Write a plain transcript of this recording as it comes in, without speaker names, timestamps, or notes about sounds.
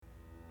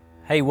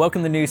Hey,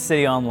 welcome to New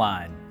City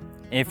Online.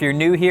 And if you're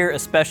new here, a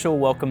special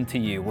welcome to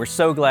you. We're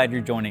so glad you're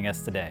joining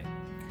us today.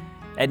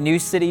 At New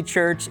City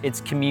Church,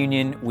 it's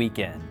Communion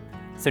Weekend.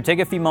 So take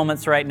a few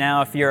moments right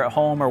now, if you're at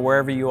home or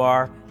wherever you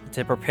are,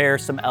 to prepare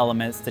some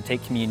elements to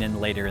take communion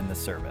later in the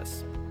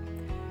service.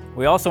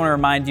 We also want to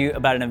remind you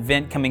about an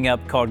event coming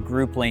up called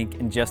Group Link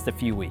in just a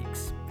few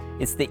weeks.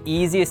 It's the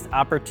easiest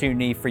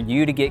opportunity for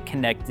you to get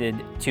connected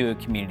to a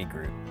community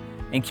group.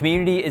 And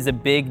community is a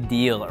big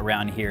deal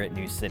around here at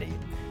New City.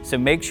 So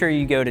make sure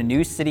you go to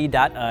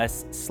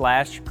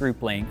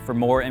newcity.us/grouplink for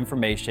more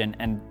information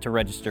and to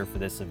register for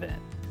this event.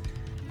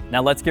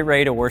 Now let's get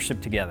ready to worship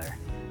together.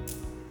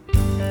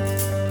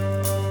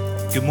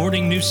 Good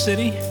morning, New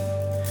City.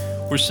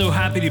 We're so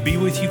happy to be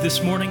with you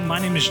this morning. My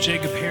name is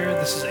Jacob Hare.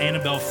 This is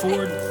Annabelle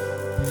Ford.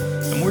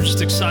 And we're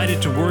just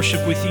excited to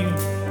worship with you.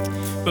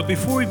 But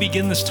before we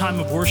begin this time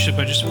of worship,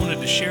 I just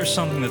wanted to share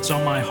something that's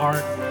on my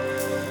heart.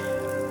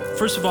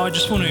 First of all, I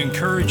just want to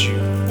encourage you,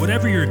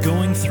 whatever you're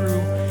going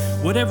through,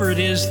 whatever it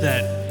is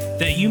that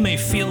you may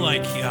feel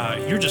like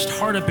you're just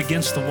hard up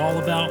against the wall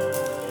about,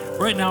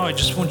 right now I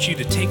just want you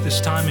to take this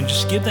time and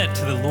just give that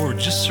to the Lord.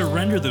 Just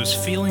surrender those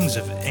feelings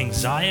of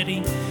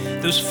anxiety,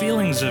 those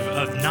feelings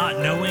of not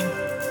knowing.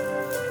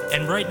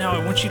 And right now I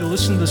want you to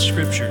listen to the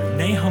scripture.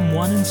 Nahum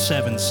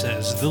 1:7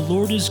 says, "The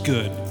Lord is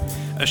good,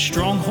 a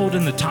stronghold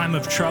in the time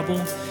of trouble,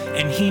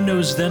 and he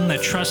knows them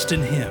that trust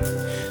in him."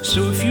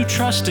 So if you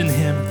trust in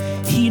him,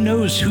 he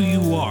knows who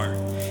you are.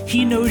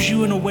 He knows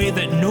you in a way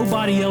that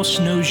nobody else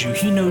knows you.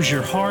 He knows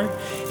your heart.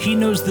 He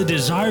knows the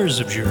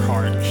desires of your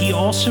heart. He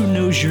also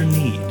knows your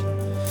need.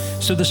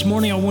 So this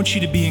morning, I want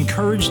you to be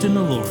encouraged in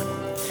the Lord.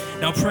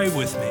 Now pray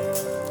with me.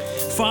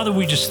 Father,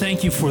 we just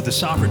thank you for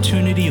this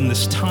opportunity and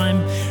this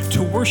time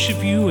to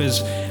worship you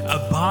as a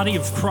body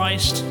of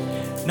Christ,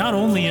 not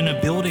only in a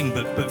building,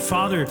 but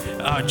Father,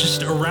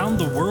 just around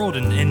the world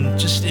and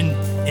just in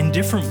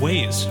different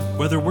ways,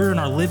 whether we're in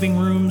our living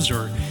rooms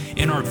or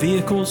in our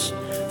vehicles.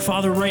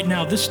 Father, right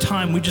now, this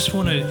time, we just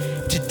want to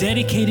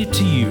dedicate it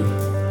to you.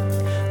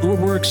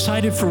 Lord, we're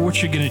excited for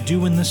what you're going to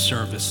do in this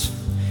service.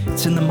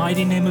 It's in the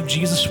mighty name of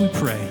Jesus we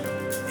pray.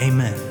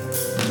 Amen.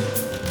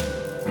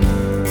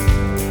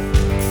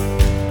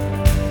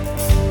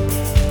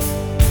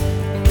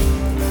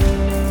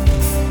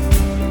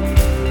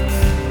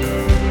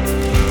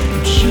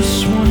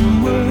 Just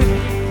one word,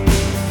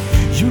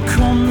 you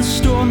calm the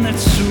storm that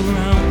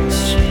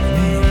surrounds me.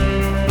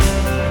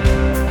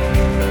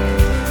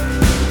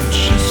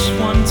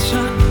 One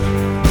time,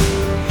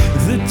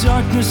 the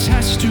darkness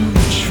has to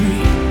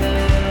retreat.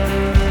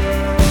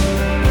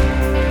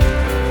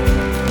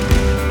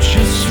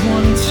 Just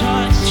one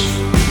touch,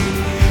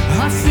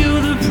 I feel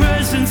the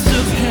presence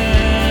of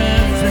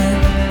heaven.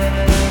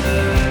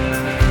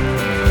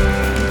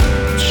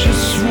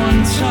 Just one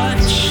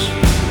touch,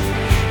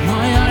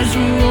 my eyes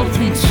are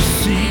open to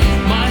see.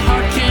 My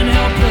heart can't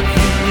help but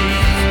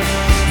believe.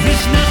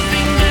 There's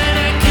nothing that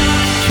I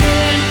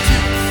can't do.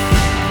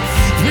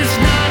 There's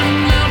not a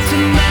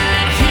mountain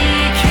that he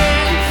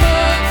can't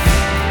move.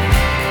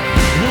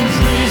 We'll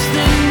praise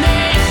the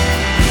name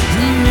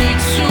that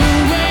makes a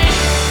way.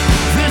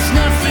 There's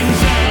nothing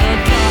that our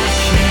God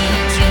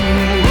can't do.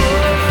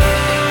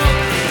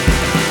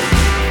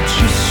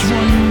 Just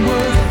one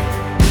word,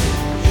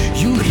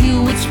 you heal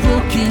what's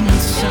broken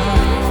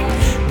inside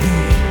me.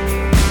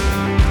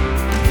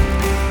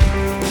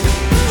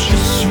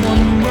 Just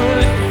one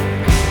word,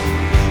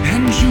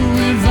 and you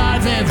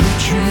revive every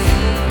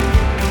dream.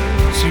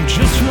 So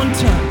just one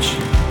touch,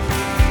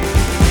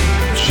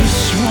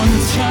 just one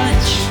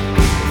touch,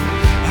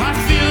 I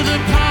feel the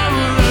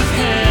power of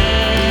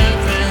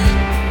heaven.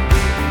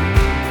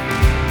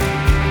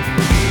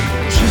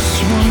 Just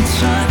one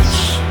touch,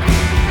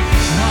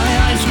 my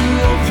eyes are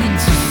open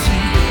to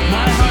see.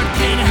 My heart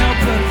can't help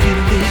but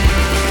believe.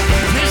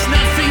 There's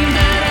nothing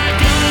that our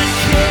God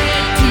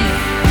can't do.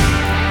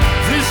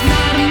 There's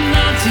not a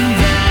mountain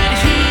that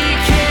he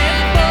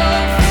can't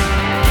move.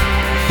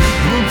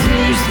 We'll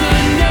praise the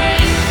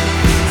name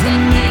that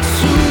makes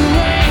a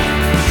way.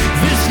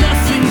 There's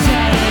nothing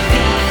that our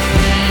God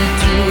can't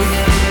do.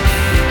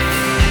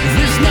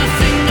 There's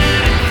nothing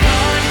that our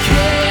God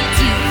can't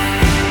do.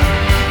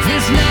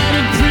 There's not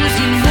a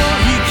prison wall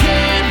he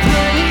can't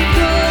break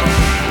through.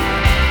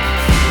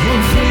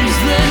 We'll praise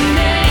the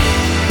name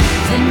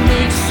that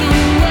makes a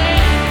way.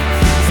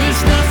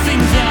 There's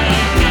nothing that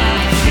our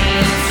God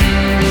can't do.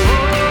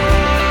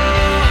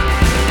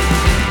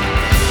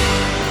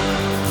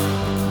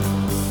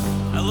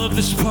 I love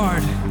this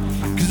part,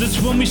 because it's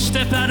when we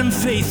step out in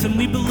faith and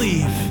we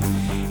believe.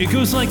 It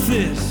goes like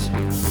this.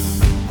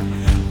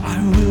 I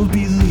will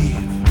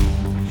believe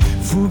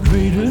for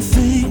greater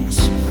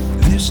things.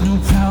 There's no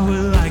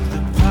power like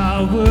the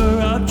power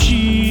of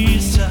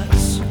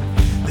Jesus.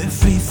 Let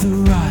faith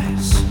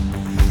arise,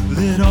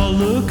 let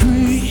all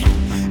agree.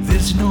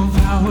 There's no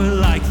power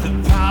like the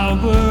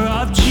power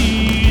of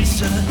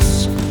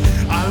Jesus.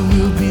 I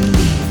will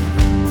believe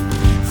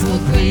for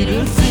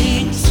greater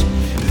things.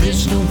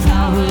 There's no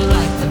power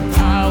like the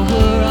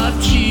power of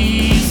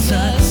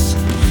Jesus.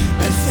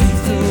 Let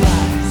faith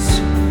arise,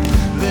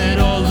 let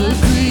all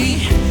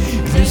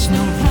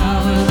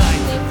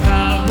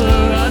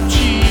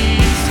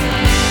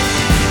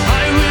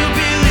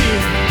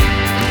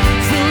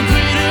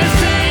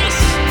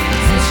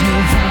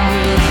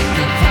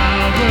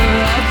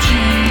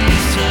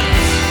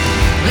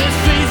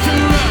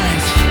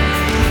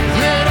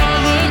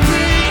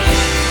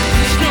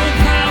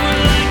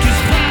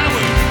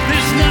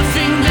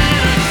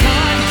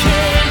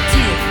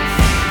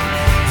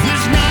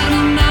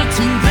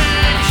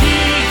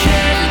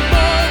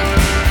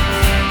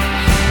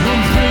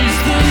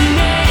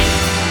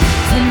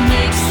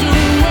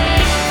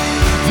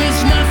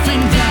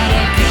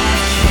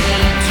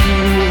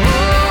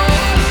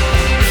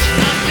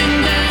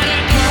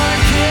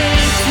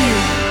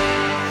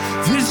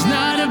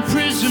not a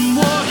prison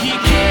wall he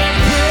can't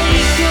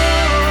break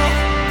through.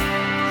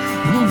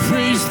 We'll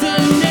praise the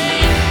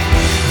name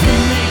that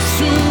makes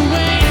a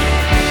way.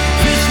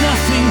 There's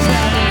nothing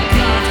that our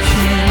God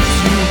can't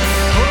do.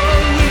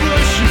 Oh, we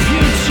worship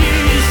you,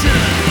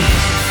 Jesus.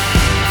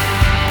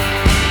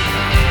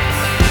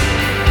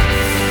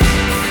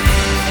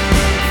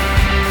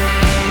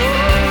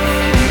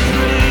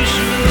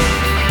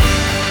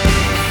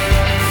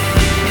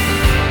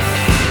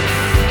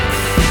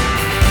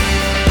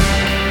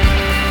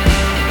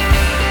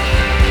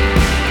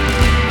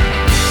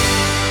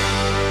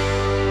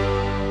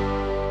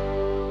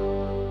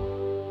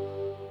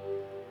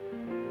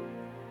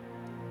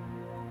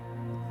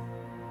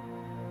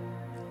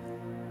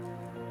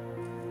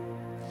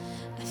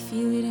 I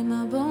feel it in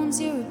my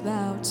bones, you're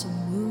about to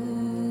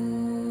move.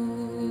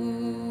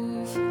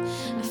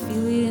 I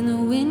feel it in the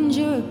wind,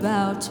 you're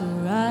about to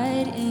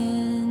ride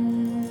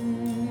in.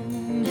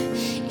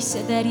 You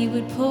said that you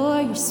would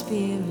pour your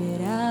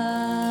spirit out.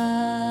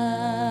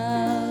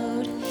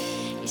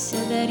 You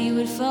said that you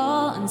would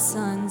fall on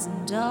sons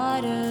and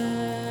daughters.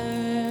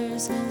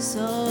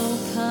 So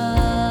come.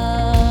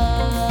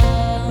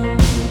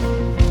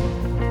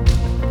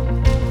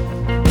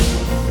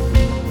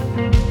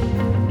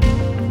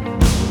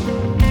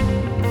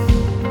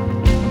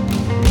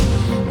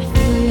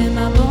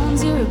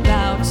 You're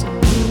about to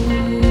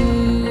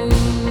move.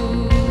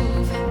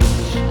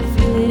 I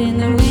feel it in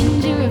the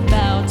wind, you're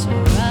about to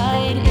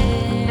ride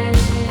in.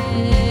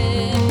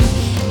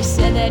 You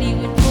said that you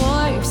would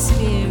pour your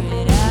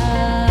spirit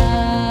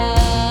out.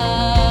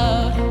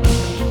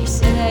 You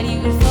said that you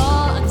would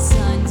fall on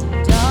sons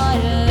and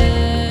daughters.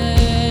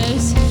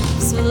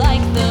 So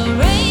like the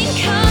rain,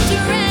 come to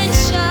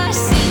drench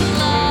us in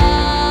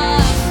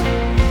love,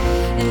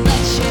 and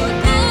let your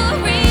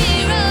glory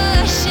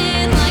rush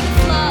in like a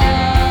flood.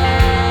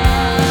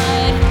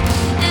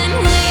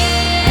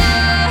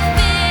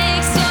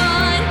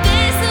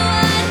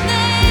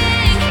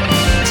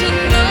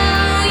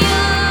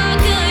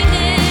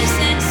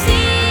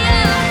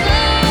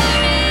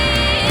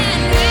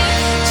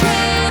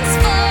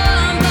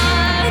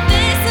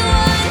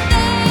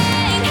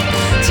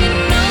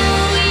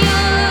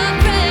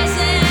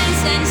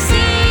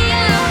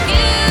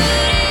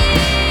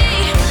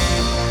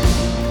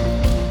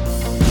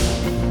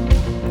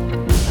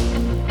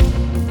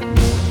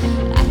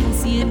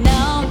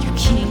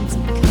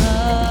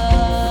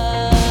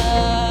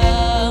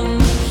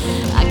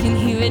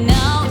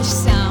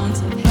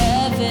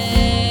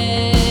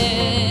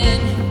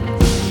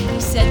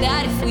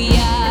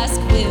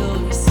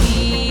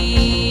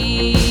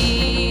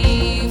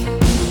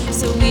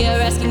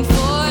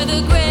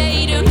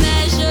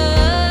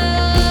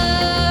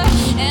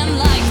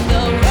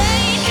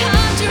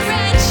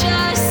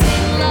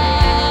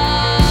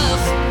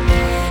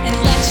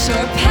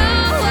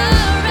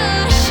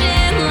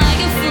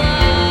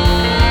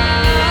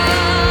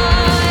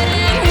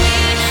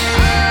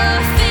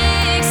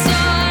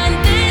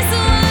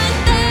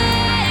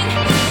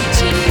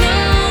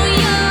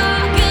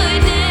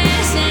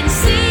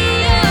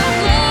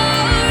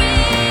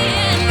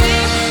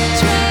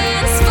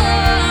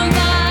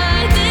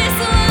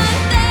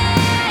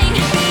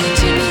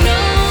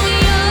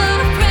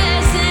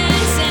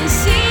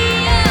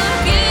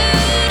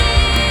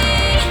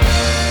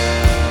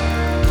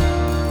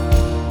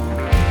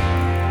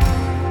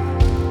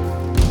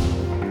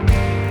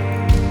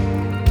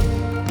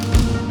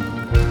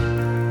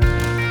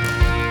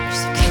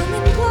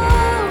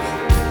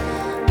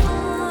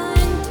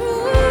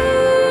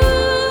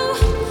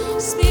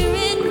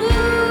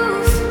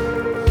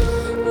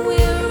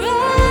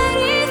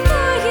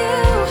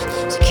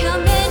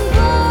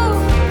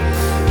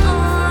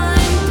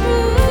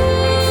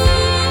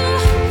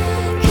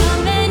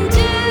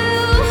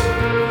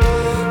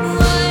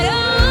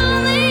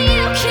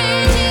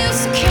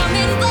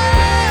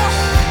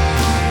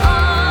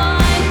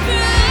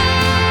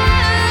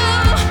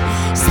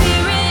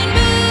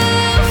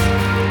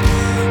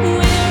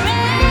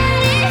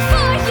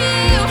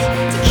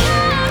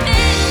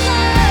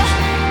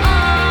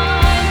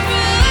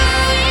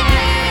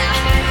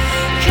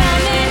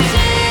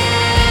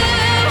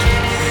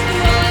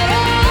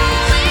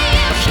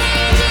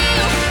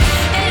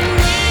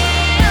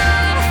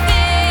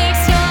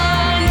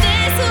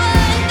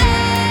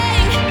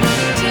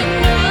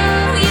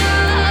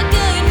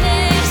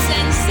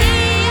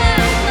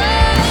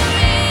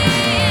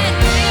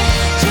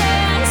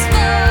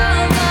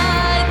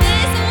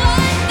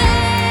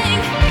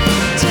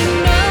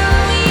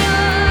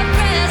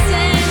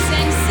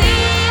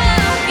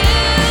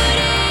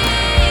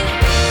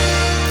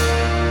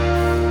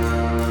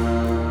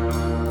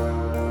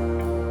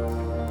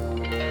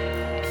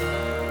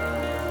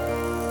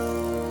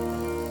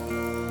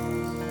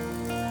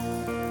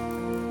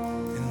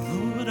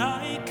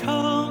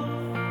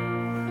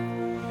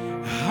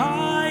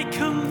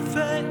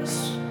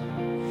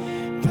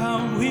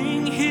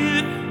 bowing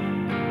here,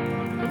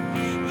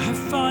 I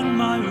find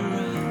my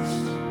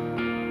rest.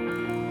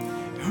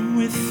 And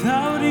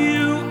without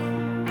you,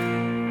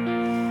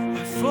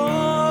 I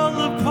fall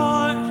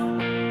apart.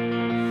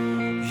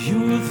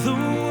 You're the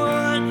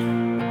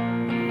one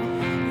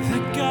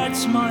that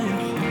guides my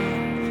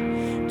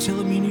heart. Tell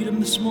him you need him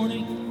this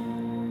morning.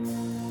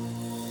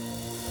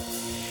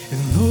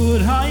 And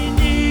Lord, I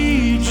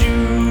need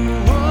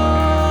you.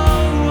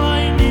 Oh,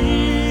 I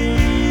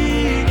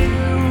need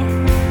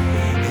you.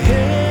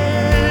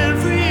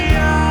 Every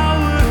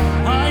hour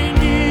I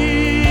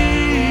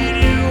need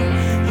you.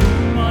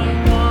 You're my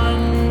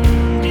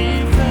one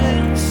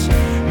defense,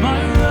 my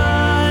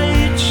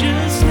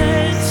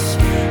righteousness.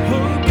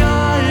 Oh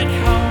God,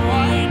 how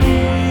I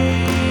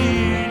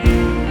need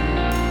you.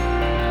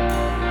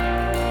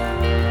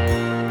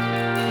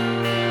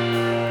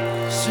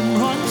 Sin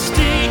runs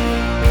deep.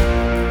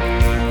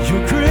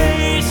 Your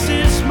grace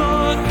is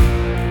more,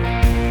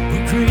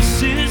 where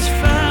grace is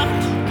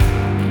found,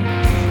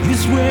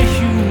 is where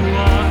you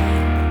are,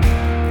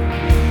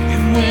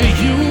 and where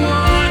you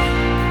are,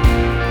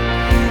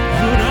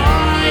 Lord,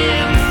 I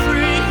am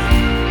free.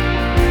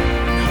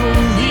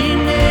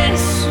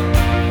 Holiness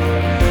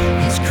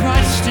is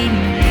Christ in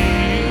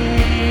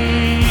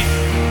me.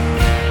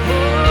 Oh,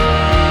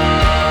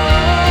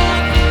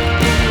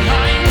 I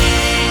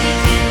need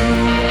you.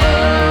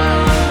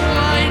 Oh, I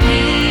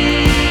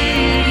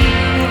need you.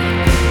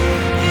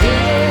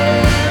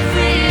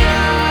 Every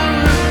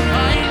hour I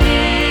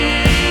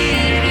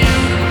need you.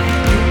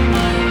 You're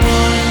my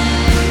one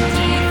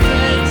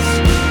defense,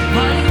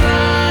 my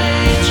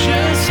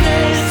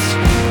righteousness.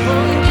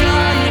 Oh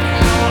God,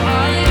 how I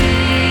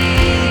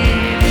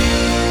need you.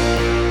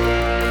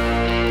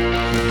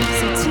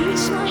 So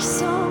teach my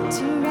soul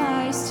to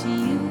rise to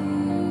you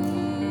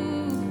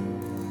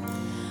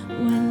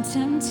when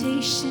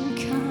temptation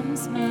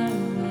comes my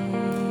way.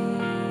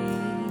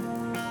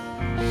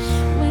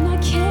 When I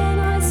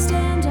cannot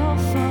stand, I'll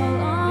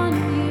fall on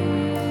you.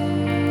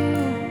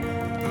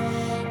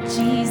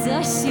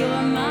 Jesus,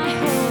 you're my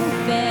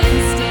hope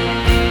and stay.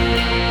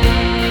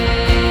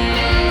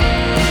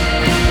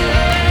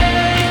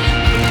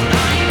 I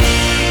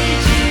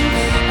need you.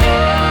 Oh,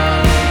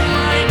 I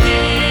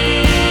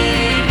need you.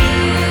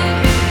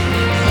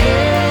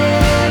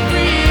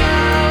 Every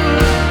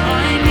hour I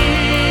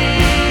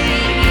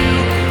need you.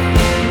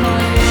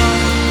 My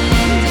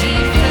one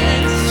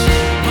defense,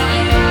 my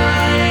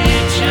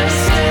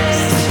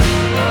righteousness.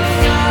 Oh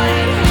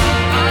God, how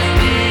I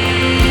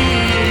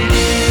need you.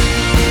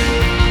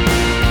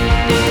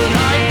 Lord, I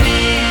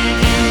need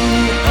you.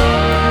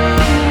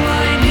 Oh, I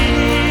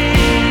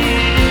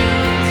need you.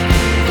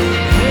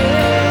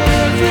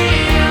 Every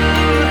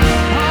hour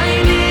I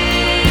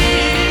need you.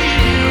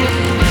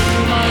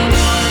 My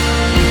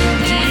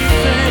one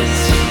defense,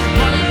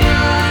 my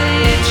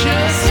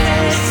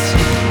righteousness.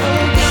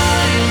 Oh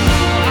God,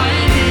 how I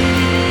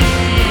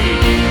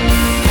need you.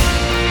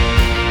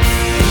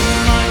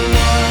 My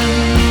one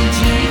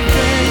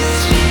defense,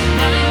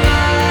 my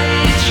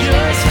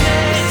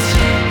righteousness.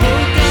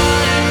 Oh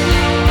God,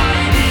 how I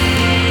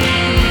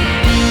need you.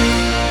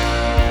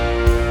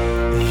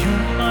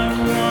 You're my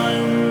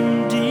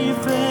one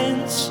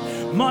defense,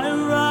 my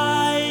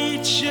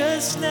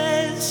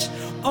righteousness.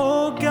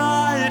 Oh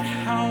God,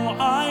 how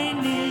I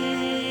need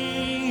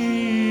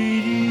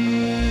you.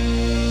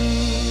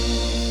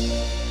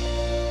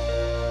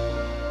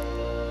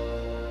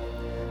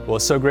 Well,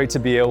 it's so great to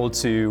be able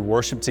to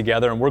worship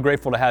together, and we're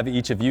grateful to have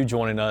each of you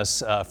joining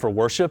us for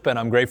worship, and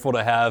I'm grateful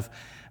to have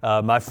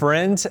my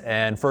friend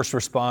and first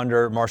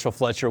responder, Marshall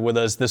Fletcher, with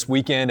us this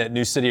weekend at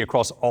New City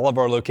across all of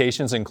our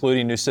locations,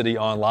 including New City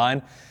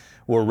Online.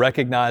 We're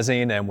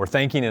recognizing and we're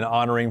thanking and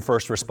honoring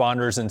first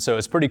responders, and so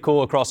it's pretty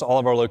cool across all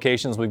of our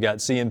locations. We've got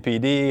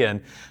CMPD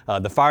and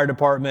the fire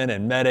department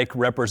and medic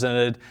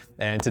represented,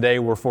 and today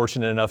we're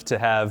fortunate enough to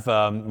have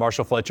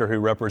Marshall Fletcher, who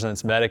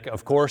represents medic,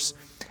 of course.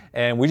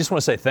 And we just want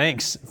to say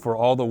thanks for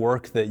all the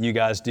work that you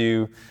guys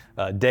do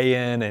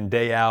day in and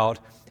day out.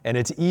 And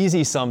it's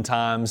easy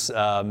sometimes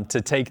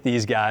to take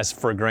these guys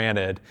for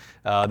granted,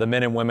 the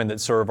men and women that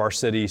serve our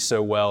city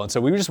so well. And so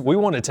we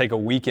want to take a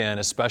weekend,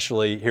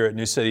 especially here at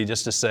New City,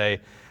 just to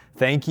say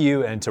thank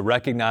you and to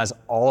recognize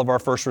all of our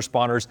first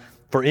responders.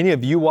 For any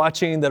of you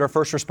watching that are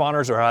first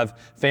responders or have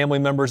family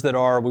members that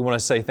are, we want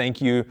to say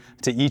thank you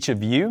to each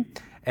of you.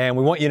 And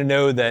we want you to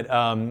know that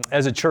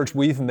as a church,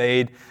 we've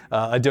made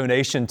a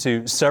donation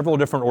to several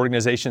different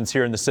organizations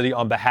here in the city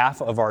on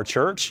behalf of our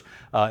church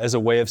as a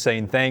way of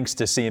saying thanks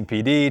to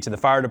CMPD, to the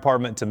fire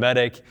department, to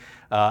medic.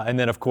 And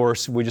then, of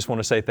course, we just want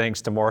to say thanks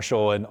to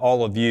Marshall and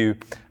all of you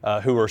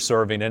who are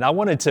serving. And I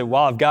wanted to,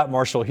 while I've got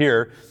Marshall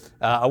here,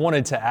 I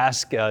wanted to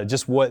ask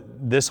just what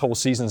this whole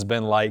season's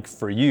been like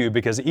for you,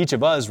 because each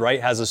of us, right,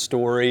 has a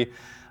story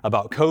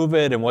about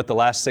COVID and what the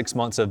last 6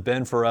 months have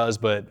been for us.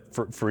 But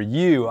for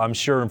you, I'm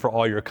sure, and for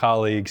all your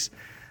colleagues,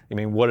 I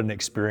mean, what an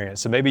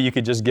experience. So maybe you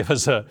could just give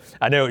us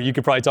I know you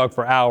could probably talk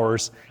for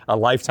hours, a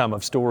lifetime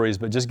of stories,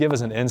 but just give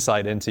us an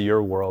insight into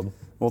your world.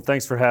 Well,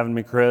 thanks for having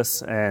me,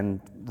 Chris. And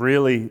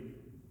really,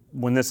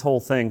 when this whole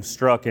thing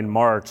struck in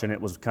March and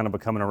it was kind of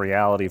becoming a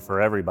reality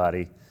for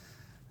everybody,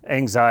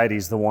 anxiety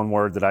is the one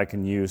word that I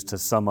can use to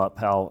sum up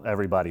how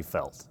everybody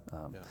felt.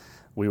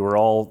 We were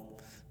all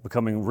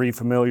becoming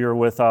re-familiar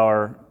with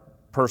our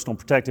personal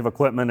protective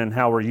equipment and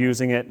how we're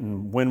using it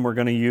and when we're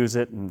going to use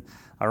it. And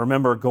I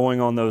remember going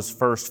on those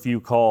first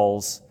few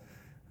calls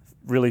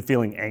really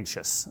feeling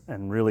anxious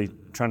and really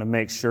trying to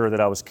make sure that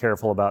I was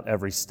careful about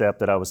every step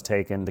that I was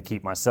taking to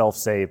keep myself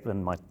safe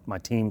and my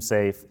team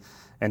safe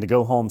and to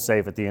go home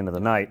safe at the end of the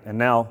night. And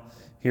now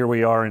here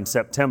we are in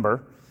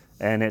September,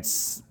 and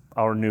it's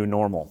our new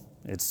normal.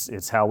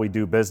 It's how we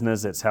do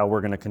business. It's how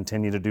we're going to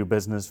continue to do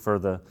business for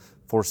the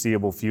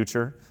foreseeable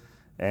future.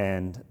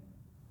 And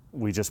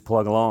we just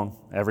plug along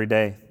every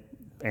day,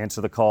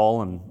 answer the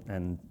call,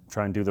 and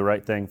try and do the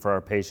right thing for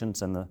our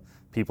patients and the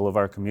people of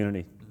our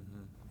community.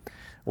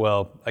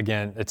 Well,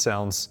 again, it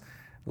sounds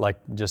like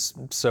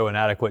just so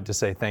inadequate to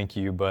say thank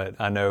you, but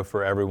I know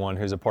for everyone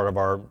who's a part of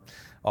our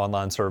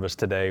online service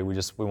today, we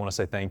want to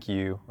say thank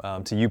you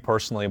to you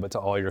personally, but to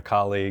all your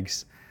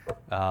colleagues.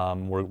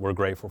 We're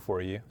grateful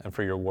for you and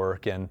for your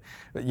work. And,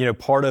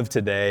 part of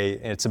today,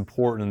 it's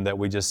important that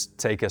we just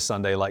take a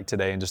Sunday like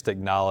today and just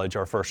acknowledge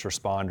our first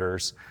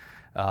responders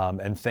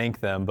and thank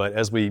them. But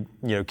as we,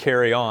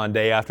 carry on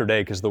day after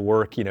day, because the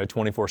work,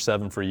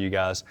 24/7 for you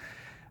guys,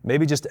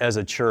 maybe just as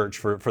a church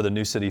for the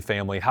New City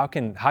family, how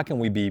can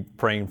we be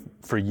praying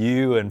for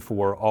you and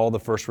for all the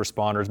first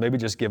responders? Maybe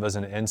just give us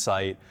an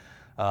insight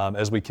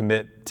as we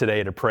commit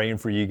today to praying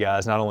for you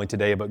guys, not only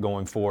today, but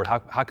going forward.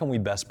 How can we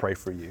best pray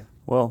for you?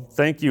 Well,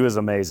 thank you is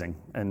amazing.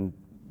 And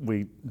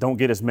we don't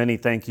get as many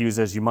thank yous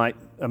as you might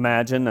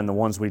imagine, and the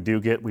ones we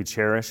do get, we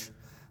cherish.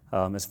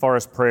 As far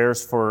as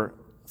prayers for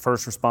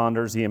first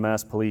responders,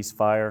 EMS, police,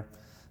 fire,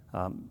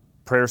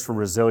 prayers for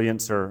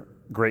resilience are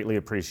greatly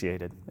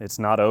appreciated. It's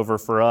not over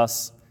for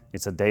us.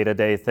 It's a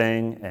day-to-day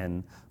thing,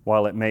 and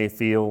while it may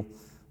feel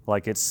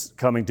like it's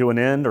coming to an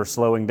end or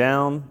slowing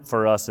down,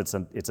 for us it's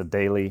a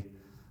daily,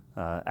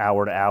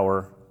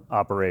 hour-to-hour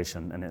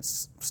operation, and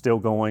it's still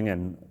going.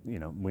 And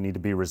we need to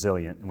be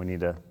resilient, and we need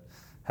to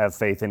have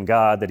faith in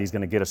God that He's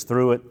going to get us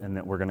through it, and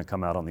that we're going to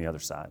come out on the other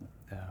side.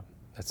 Yeah,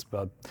 that's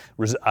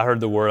I heard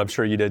the word. I'm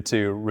sure you did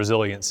too.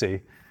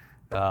 Resiliency.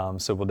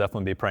 So we'll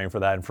definitely be praying for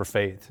that and for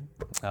faith.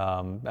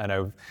 I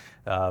know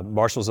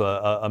Marshall's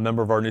a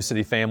member of our New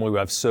City family. We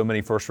have so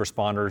many first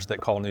responders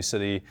that call New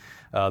City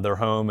their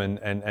home,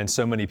 and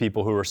so many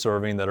people who are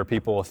serving that are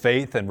people of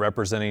faith and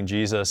representing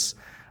Jesus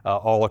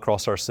all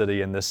across our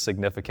city in this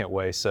significant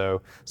way.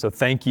 So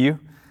thank you,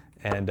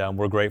 and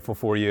we're grateful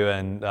for you.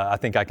 And I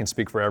think I can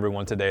speak for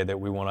everyone today that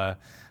we want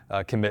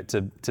to commit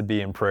to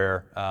be in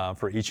prayer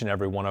for each and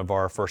every one of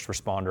our first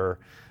responder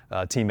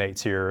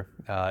teammates here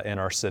in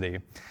our city.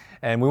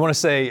 And we want to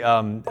say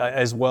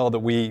as well that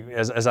we,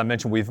 as I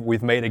mentioned,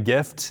 we've made a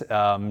gift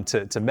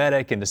to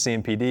Medic and to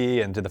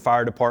CMPD and to the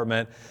fire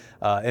department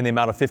in the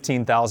amount of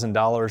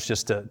 $15,000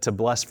 just to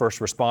bless first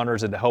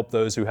responders and to help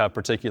those who have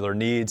particular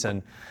needs.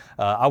 And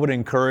I would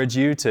encourage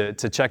you to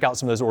check out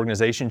some of those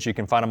organizations. You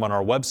can find them on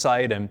our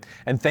website.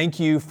 And thank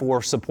you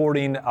for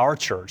supporting our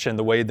church and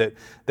the way that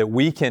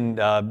we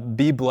can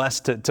be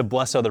blessed to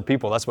bless other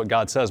people. That's what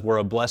God says. We're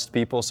a blessed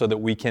people so that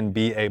we can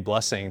be a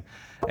blessing.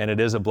 And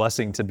it is a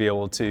blessing to be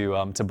able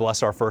to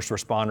bless our first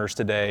responders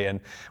today. And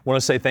I want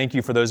to say thank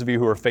you for those of you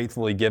who are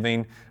faithfully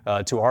giving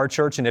to our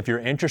church. And if you're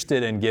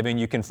interested in giving,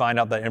 you can find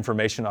out that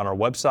information on our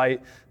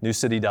website,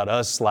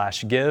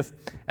 newcity.us/give.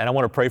 And I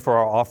want to pray for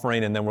our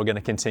offering, and then we're going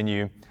to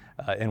continue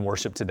in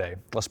worship today.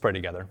 Let's pray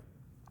together.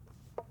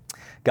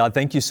 God,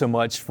 thank you so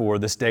much for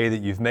this day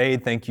that you've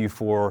made. Thank you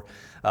for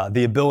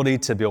the ability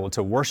to be able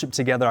to worship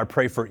together. I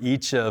pray for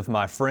each of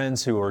my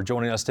friends who are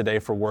joining us today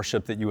for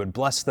worship that you would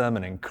bless them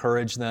and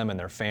encourage them and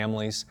their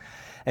families.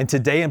 And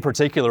today in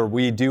particular,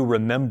 we do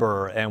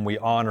remember and we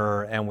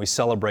honor and we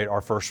celebrate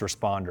our first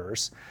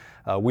responders.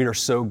 We are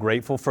so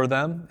grateful for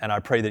them, and I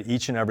pray that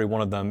each and every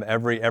one of them,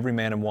 every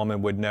man and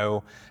woman would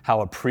know how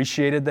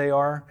appreciated they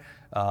are.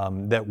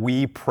 That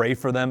we pray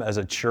for them as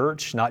a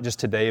church, not just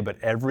today, but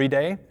every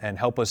day, and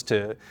help us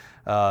to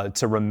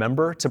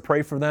remember to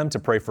pray for them, to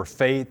pray for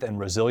faith and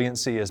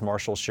resiliency, as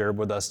Marshall shared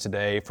with us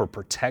today, for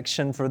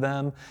protection for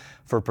them,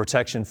 for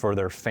protection for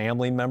their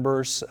family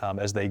members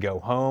as they go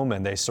home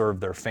and they serve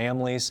their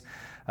families.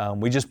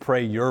 We just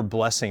pray your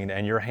blessing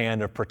and your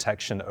hand of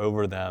protection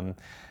over them.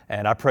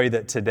 And I pray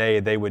that today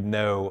they would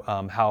know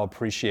how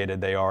appreciated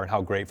they are and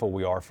how grateful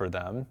we are for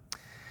them.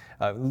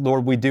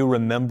 Lord, we do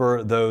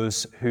remember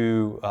those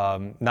who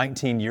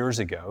 19 years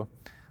ago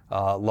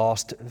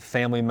lost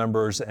family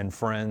members and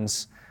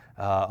friends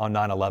on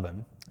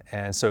 9/11.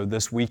 And so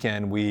this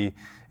weekend, we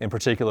in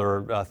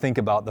particular think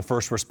about the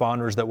first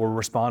responders that were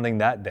responding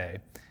that day.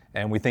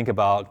 And we think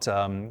about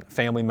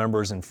family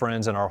members and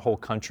friends in our whole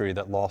country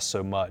that lost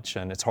so much.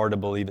 And it's hard to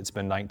believe it's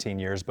been 19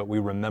 years, but we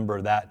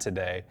remember that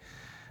today.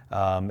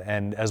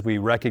 And as we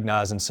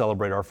recognize and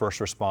celebrate our first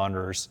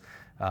responders,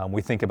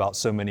 we think about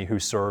so many who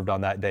served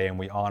on that day, and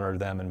we honor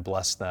them and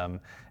bless them.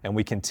 And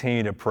we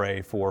continue to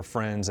pray for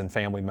friends and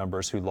family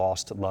members who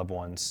lost loved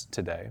ones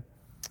today.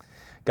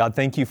 God,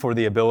 thank you for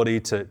the ability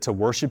to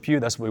worship you.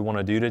 That's what we want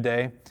to do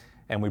today.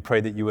 And we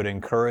pray that you would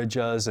encourage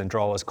us and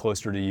draw us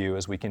closer to you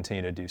as we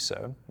continue to do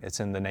so. It's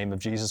in the name of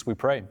Jesus we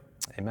pray.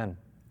 Amen.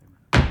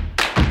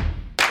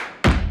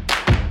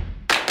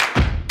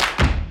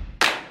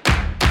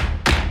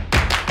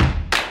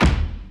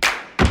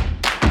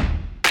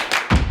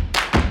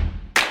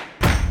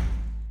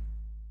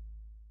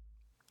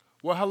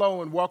 Well,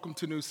 hello and welcome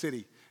to New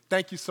City.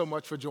 Thank you so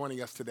much for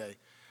joining us today.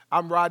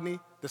 I'm Rodney,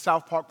 the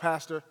South Park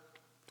pastor,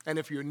 and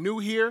if you're new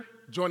here,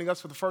 joining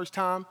us for the first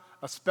time,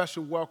 a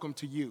special welcome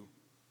to you.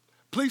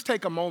 Please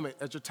take a moment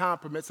as your time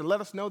permits and let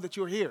us know that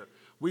you're here.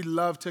 We'd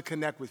love to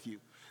connect with you.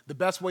 The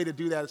best way to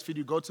do that is for you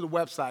to go to the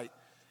website,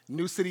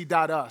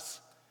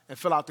 newcity.us, and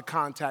fill out the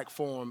contact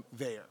form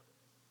there.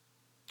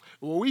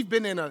 Well, we've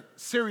been in a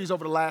series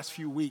over the last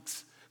few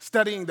weeks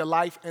studying the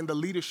life and the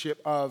leadership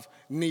of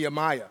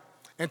Nehemiah.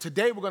 And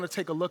today we're going to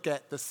take a look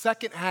at the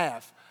second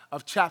half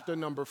of chapter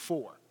number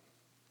 4.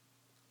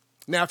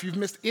 Now, if you've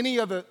missed any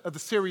of the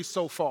series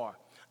so far,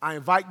 I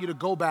invite you to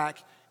go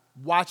back,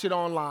 watch it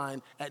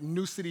online at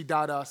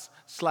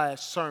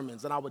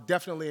newcity.us/sermons, and I would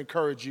definitely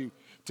encourage you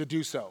to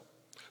do so.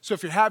 So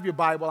if you have your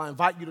Bible, I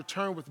invite you to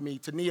turn with me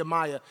to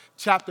Nehemiah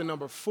chapter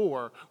number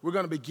 4. We're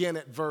going to begin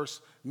at verse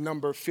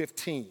number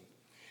 15.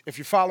 If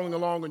you're following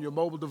along on your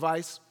mobile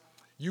device,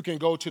 you can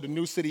go to the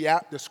New City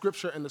app. The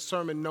scripture and the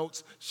sermon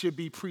notes should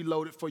be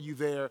preloaded for you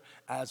there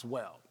as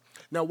well.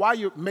 Now, while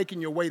you're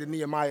making your way to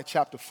Nehemiah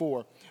chapter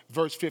 4,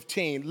 verse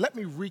 15, let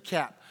me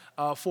recap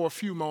for a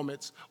few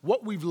moments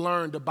what we've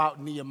learned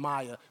about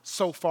Nehemiah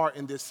so far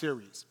in this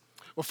series.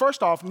 Well,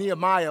 first off,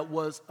 Nehemiah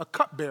was a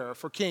cupbearer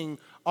for King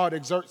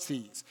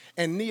Artaxerxes,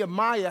 and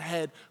Nehemiah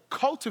had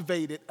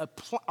cultivated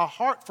a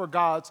heart for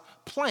God's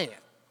plan.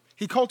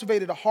 He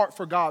cultivated a heart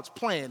for God's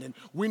plan, and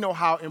we know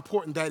how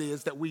important that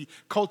is, that we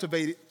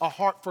cultivate a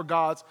heart for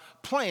God's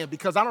plan,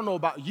 because I don't know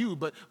about you,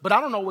 but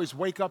I don't always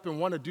wake up and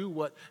want to do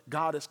what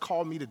God has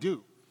called me to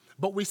do.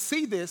 But we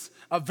see this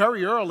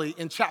very early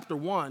in chapter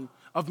 1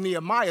 of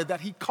Nehemiah,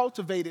 that he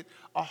cultivated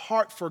a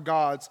heart for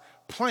God's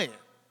plan.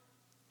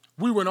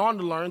 We went on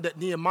to learn that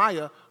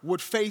Nehemiah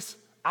would face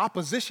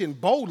opposition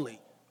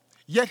boldly,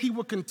 yet he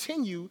would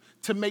continue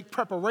to make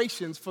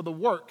preparations for the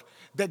work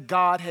that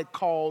God had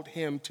called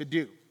him to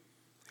do.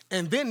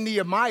 And then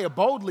Nehemiah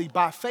boldly,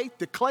 by faith,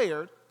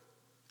 declared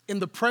in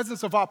the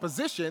presence of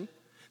opposition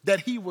that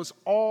he was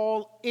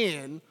all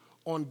in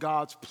on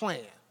God's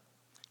plan.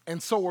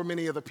 And so were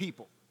many other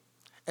people.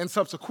 And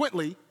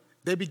subsequently,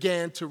 they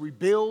began to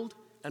rebuild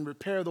and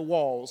repair the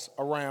walls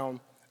around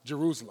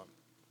Jerusalem.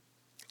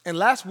 And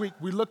last week,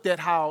 we looked at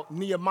how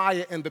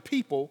Nehemiah and the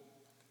people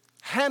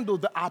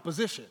handled the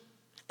opposition.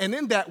 And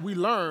in that, we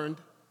learned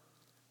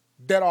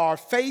that our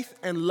faith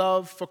and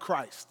love for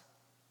Christ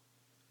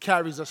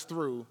carries us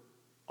through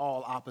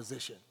all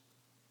opposition.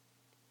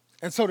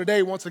 And so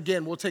today, once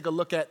again, we'll take a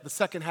look at the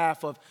second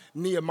half of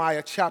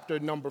Nehemiah chapter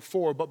number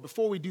 4. But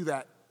before we do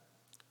that,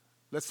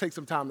 let's take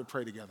some time to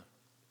pray together.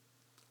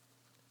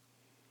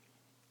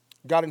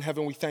 God in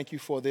heaven, we thank you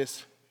for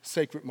this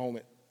sacred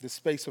moment, this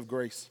space of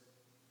grace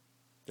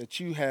that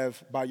you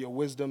have, by your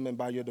wisdom and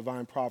by your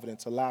divine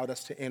providence, allowed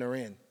us to enter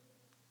in.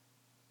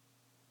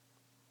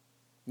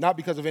 Not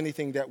because of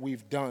anything that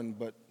we've done,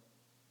 but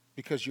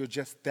because you're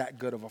just that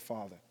good of a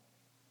Father.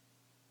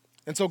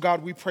 And so,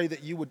 God, we pray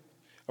that you would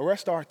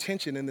arrest our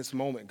attention in this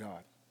moment,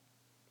 God.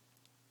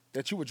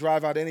 That you would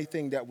drive out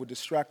anything that would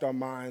distract our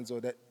minds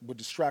or that would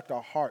distract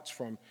our hearts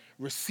from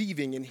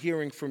receiving and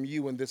hearing from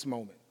you in this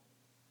moment.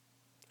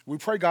 We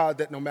pray, God,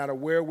 that no matter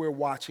where we're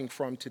watching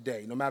from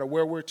today, no matter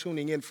where we're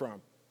tuning in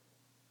from,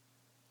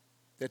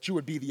 that you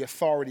would be the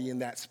authority in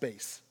that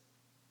space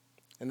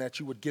and that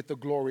you would get the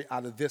glory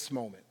out of this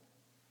moment.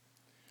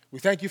 We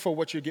thank you for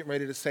what you're getting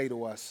ready to say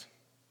to us,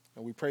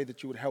 and we pray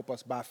that you would help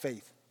us by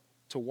faith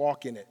to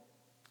walk in it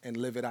and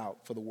live it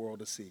out for the world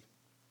to see.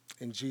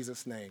 In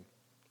Jesus' name,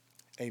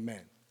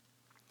 amen.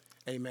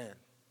 Amen.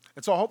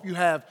 And so I hope you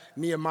have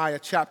Nehemiah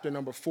chapter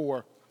number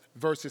 4,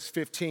 verses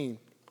 15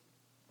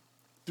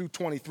 through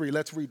 23.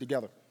 Let's read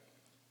together.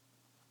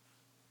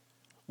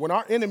 When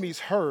our enemies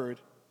heard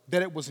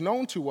that it was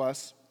known to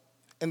us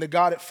and that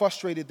God had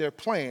frustrated their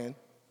plan,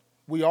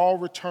 we all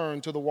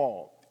returned to the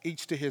wall,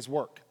 each to his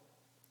work.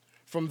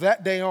 From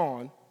that day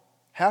on,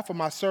 half of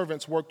my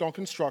servants worked on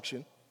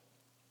construction,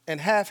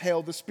 and half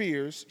held the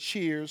spears,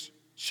 shears,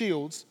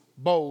 shields,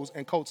 bows,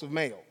 and coats of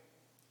mail.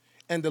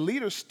 And the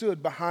leaders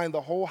stood behind the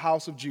whole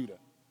house of Judah,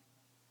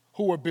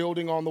 who were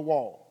building on the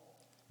wall.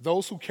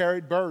 Those who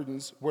carried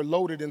burdens were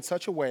loaded in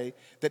such a way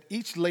that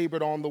each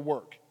labored on the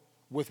work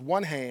with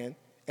one hand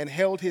and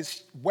held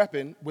his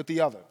weapon with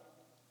the other.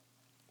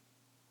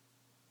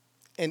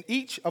 And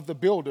each of the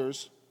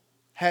builders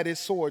had his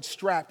sword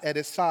strapped at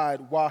his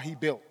side while he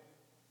built.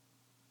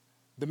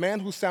 The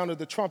man who sounded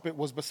the trumpet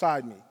was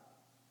beside me.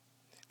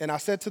 And I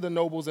said to the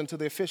nobles and to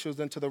the officials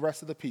and to the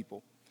rest of the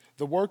people,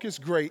 the work is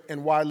great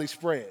and widely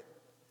spread,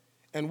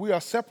 and we are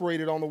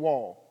separated on the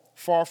wall,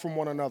 far from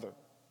one another.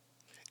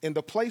 In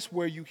the place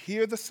where you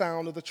hear the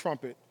sound of the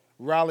trumpet,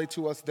 rally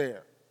to us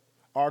there.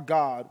 Our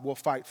God will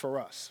fight for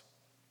us.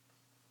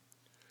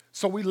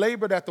 So we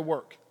labored at the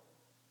work,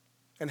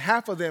 and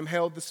half of them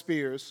held the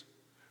spears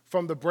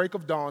from the break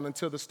of dawn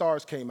until the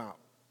stars came out.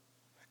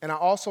 And I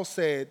also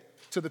said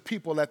to the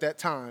people at that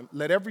time,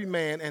 let every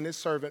man and his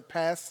servant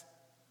pass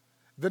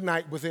the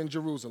night within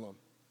Jerusalem,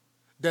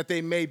 that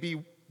there may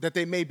be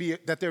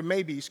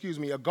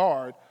a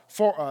guard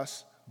for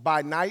us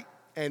by night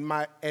and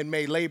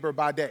may labor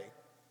by day.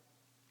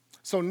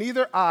 So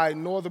neither I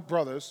nor the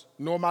brothers,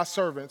 nor my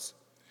servants,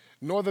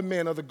 nor the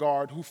men of the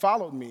guard who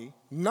followed me,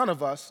 none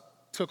of us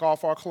took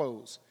off our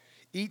clothes.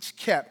 Each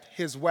kept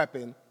his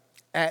weapon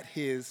at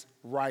his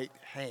right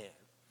hand.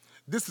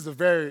 This is a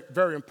very,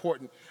 very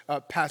important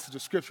passage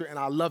of Scripture, and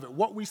I love it.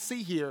 What we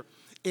see here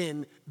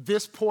in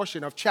this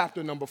portion of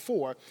chapter number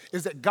 4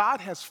 is that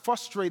God has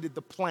frustrated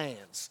the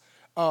plans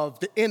of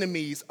the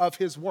enemies of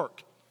his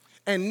work.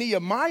 And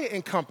Nehemiah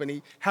and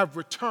company have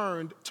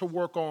returned to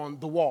work on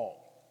the wall.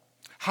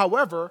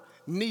 However,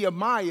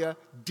 Nehemiah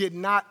did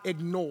not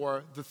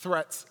ignore the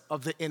threats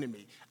of the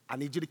enemy. I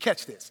need you to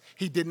catch this.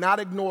 He did not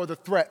ignore the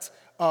threats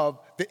of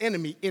the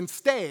enemy.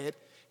 Instead,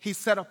 he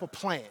set up a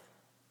plan.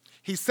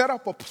 He set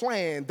up a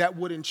plan that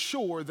would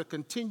ensure the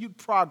continued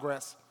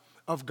progress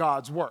of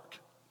God's work.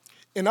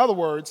 In other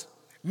words,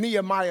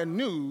 Nehemiah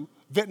knew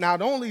that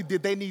not only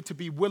did they need to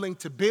be willing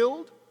to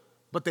build,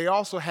 but they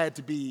also had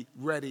to be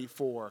ready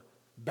for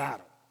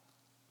battle.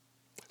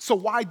 So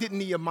why did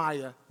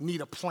Nehemiah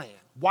need a plan?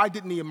 Why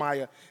did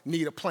Nehemiah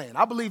need a plan?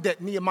 I believe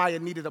that Nehemiah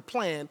needed a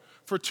plan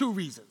for 2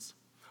 reasons.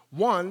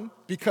 One,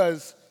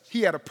 because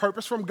he had a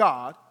purpose from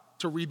God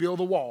to rebuild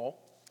the wall.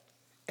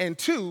 And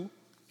 2,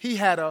 he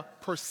had a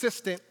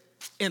persistent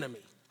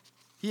enemy.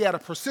 He had a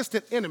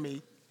persistent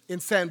enemy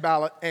in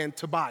Sanballat and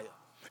Tobiah.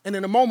 And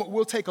in a moment,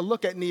 we'll take a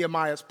look at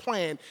Nehemiah's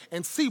plan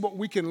and see what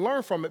we can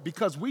learn from it,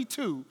 because we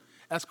too,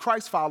 as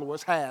Christ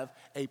followers, have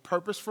a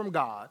purpose from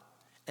God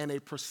and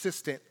a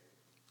persistent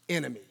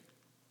enemy.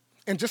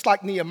 And just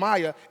like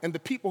Nehemiah and the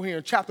people here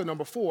in chapter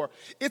number 4,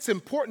 it's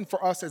important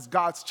for us as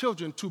God's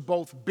children to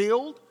both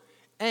build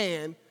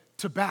and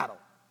to battle.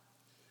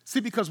 See,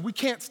 because we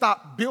can't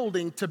stop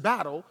building to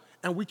battle,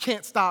 and we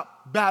can't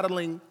stop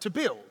battling to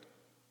build.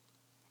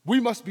 We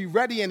must be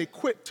ready and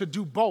equipped to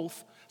do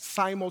both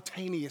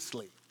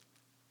simultaneously.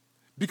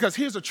 Because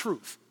here's the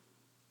truth,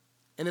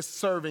 and it's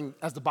serving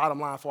as the bottom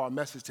line for our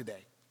message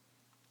today.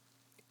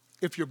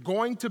 If you're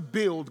going to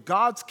build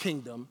God's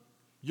kingdom,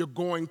 you're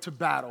going to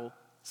battle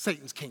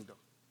Satan's kingdom.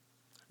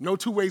 No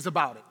 2 ways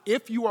about it.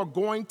 If you are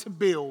going to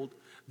build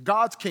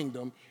God's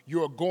kingdom,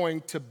 you are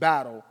going to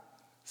battle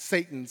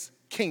Satan's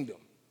kingdom.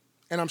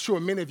 And I'm sure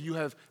many of you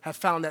have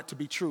found that to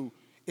be true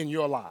in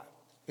your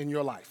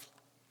life.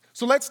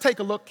 So let's take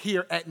a look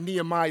here at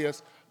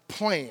Nehemiah's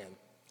plan.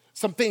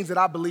 Some things that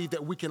I believe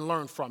that we can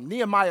learn from.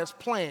 Nehemiah's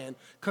plan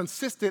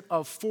consisted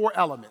of 4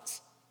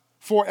 elements.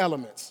 4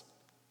 elements.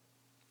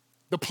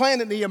 The plan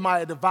that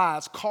Nehemiah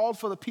devised called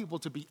for the people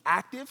to be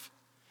active.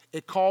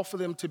 It called for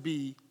them to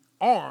be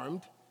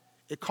armed.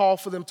 It called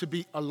for them to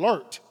be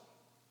alert.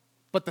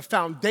 But the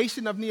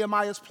foundation of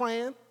Nehemiah's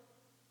plan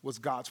was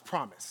God's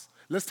promise.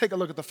 Let's take a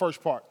look at the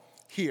first part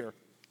here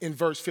in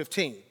verse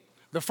 15.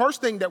 The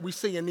first thing that we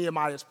see in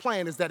Nehemiah's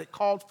plan is that it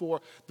called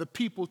for the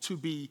people to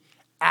be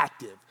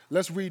active.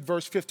 Let's read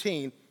verse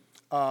 15,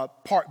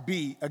 part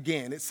B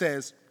again. It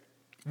says,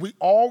 "We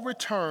all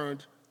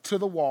returned to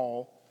the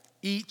wall,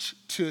 each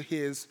to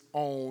his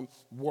own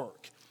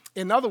work."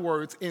 In other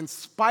words, in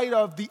spite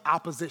of the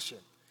opposition,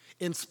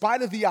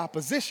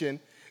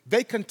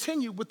 they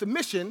continued with the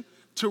mission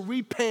to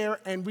repair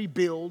and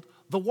rebuild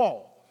the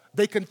wall.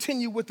 They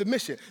continue with the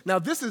mission. Now,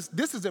 this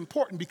is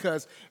important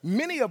because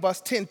many of us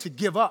tend to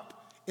give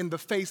up in the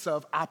face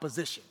of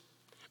opposition.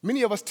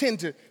 Many of us tend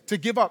to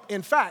give up.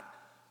 In fact,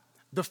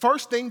 the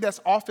first thing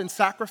that's often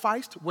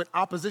sacrificed when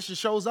opposition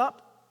shows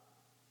up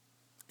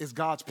is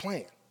God's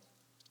plan.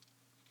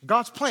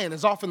 God's plan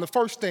is often the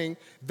first thing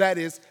that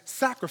is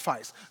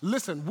sacrificed.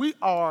 Listen,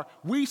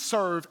 we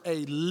serve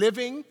a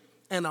living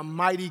and a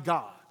mighty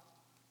God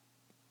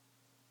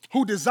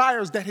who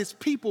desires that his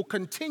people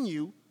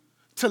continue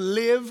to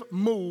live,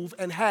 move,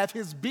 and have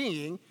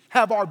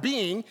our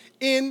being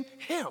in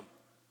him.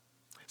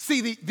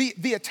 See,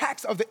 the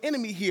attacks of the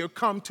enemy here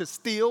come to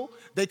steal,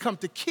 they come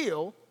to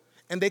kill,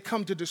 and they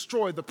come to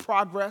destroy the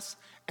progress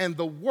and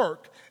the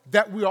work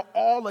that we are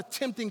all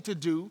attempting to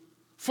do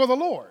for the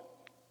Lord.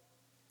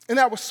 And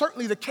that was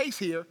certainly the case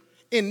here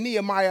in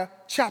Nehemiah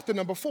chapter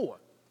number 4.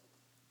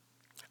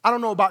 I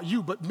don't know about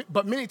you,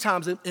 but many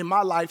times in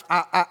my life,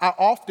 I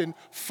often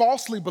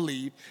falsely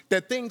believe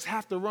that things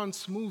have to run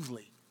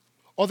smoothly,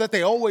 or that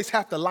they always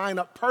have to line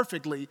up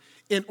perfectly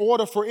in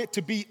order for it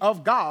to be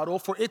of God or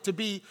for it to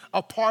be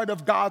a part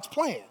of God's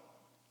plan.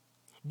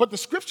 But the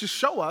scriptures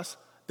show us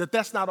that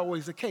that's not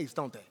always the case,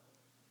 don't they?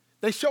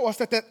 They show us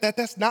that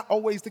that's not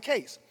always the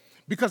case.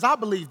 Because I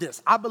believe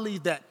this. I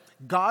believe that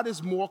God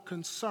is more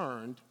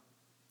concerned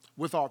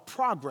with our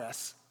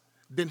progress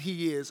than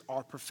he is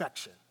our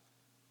perfection.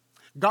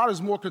 God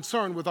is more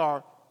concerned with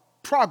our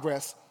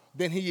progress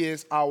than he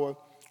is our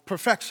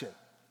perfection.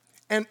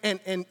 And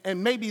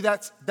maybe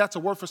that's a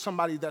word for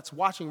somebody that's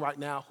watching right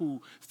now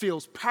who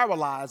feels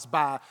paralyzed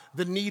by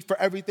the need for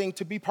everything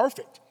to be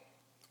perfect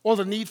or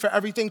the need for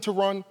everything to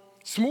run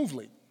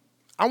smoothly.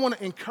 I want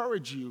to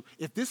encourage you,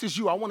 if this is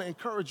you, I want to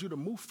encourage you to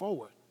move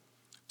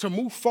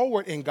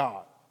forward in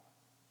God,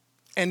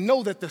 and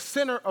know that the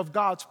center of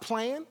God's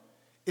plan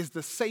is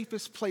the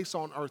safest place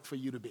on earth for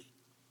you to be.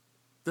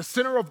 The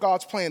center of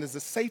God's plan is the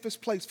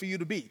safest place for you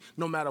to be,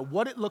 no matter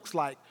what it looks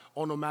like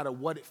or no matter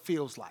what it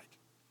feels like.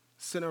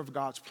 Center of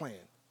God's plan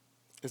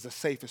is the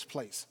safest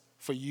place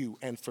for you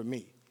and for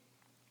me.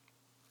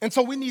 And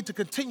so we need to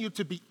continue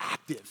to be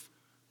active,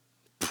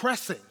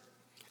 pressing,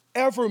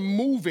 ever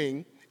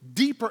moving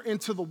deeper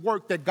into the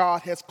work that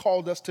God has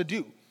called us to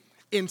do,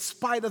 in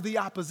spite of the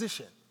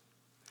opposition.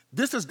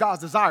 This is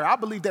God's desire. I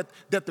believe that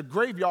the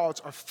graveyards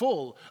are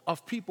full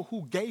of people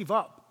who gave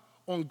up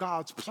on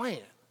God's plan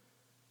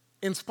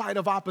in spite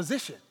of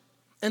opposition.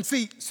 And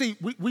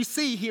we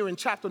see here in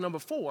chapter number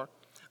 4,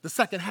 the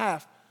second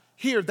half,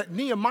 here that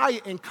Nehemiah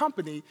and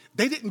company,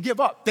 they didn't give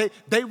up.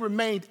 They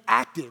remained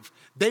active.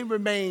 They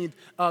remained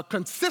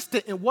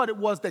consistent in what it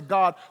was that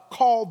God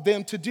called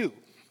them to do.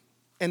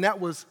 And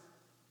that was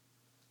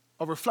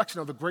a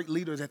reflection of the great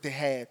leader that they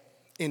had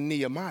in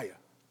Nehemiah.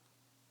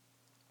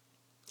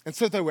 And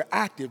so they were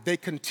active. They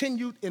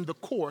continued in the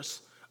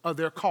course of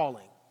their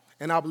calling.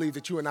 And I believe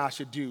that you and I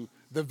should do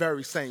the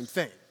very same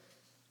thing.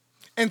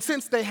 And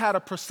since they had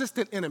a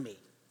persistent enemy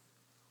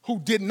who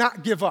did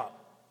not give up,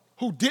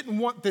 who didn't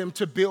want them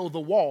to build the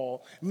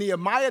wall,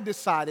 Nehemiah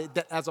decided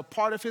that as a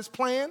part of his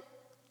plan,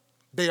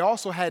 they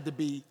also had to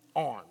be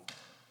armed.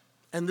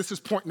 And this is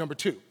point number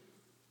 2.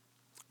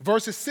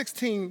 Verses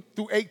 16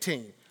 through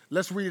 18.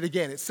 Let's read it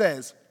again. It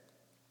says,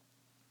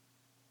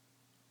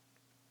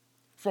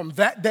 "From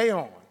that day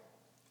on,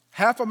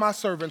 half of my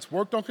servants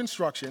worked on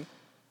construction,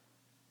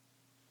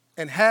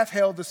 and half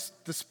held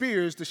the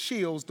spears, the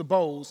shields, the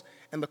bows,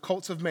 and the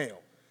coats of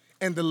mail.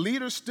 And the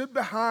leaders stood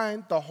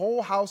behind the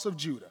whole house of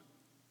Judah,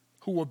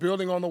 who were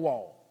building on the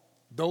wall.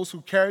 Those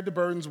who carried the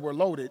burdens were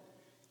loaded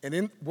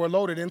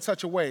in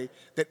such a way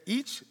that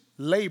each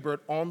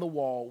labored on the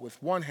wall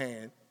with one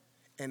hand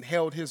and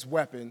held his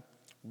weapon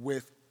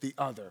with the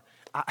other."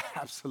 I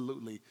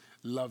absolutely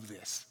love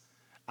this.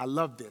 I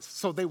love this.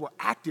 So they were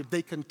active.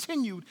 They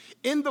continued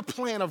in the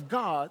plan of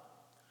God,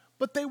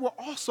 but they were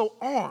also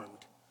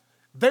armed.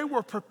 They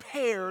were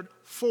prepared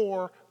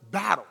for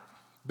battle.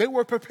 They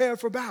were prepared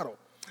for battle.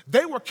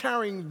 They were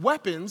carrying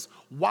weapons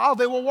while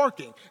they were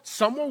working.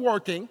 Some were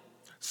working,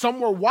 some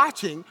were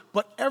watching,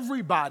 but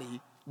everybody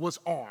was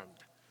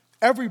armed.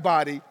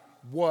 Everybody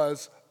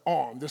was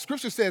armed. The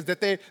scripture says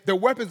that their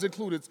weapons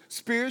included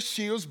spears,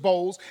 shields,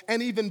 bows,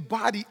 and even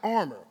body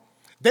armor.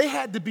 They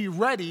had to be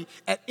ready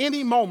at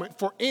any moment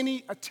for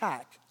any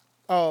attack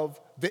of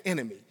the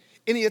enemy.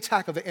 Any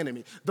attack of the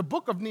enemy. The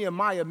book of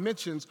Nehemiah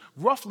mentions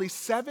roughly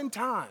 7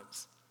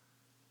 times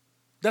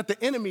that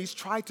the enemies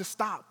tried to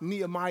stop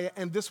Nehemiah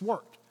and this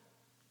work.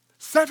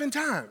 7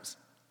 times.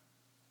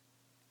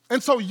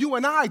 And so you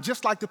and I,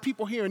 just like the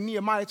people here in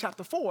Nehemiah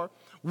chapter 4,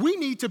 we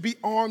need to be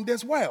armed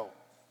as well.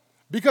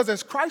 Because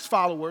as Christ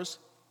followers,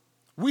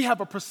 we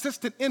have a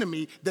persistent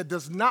enemy that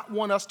does not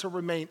want us to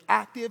remain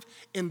active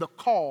in the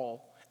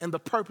call and the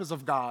purpose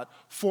of God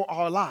for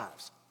our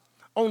lives.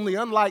 Only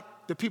unlike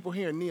the people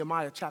here in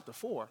Nehemiah chapter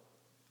 4,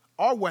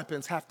 our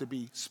weapons have to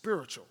be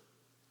spiritual.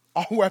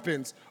 Our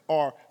weapons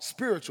are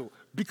spiritual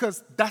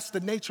because that's the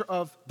nature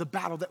of the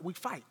battle that we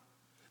fight.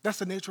 That's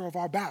the nature of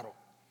our battle.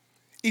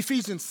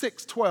 Ephesians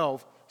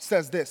 6:12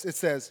 says this. It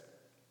says,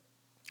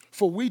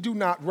 "For we do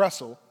not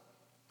wrestle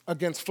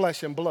against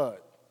flesh and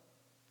blood,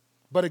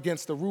 but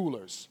against the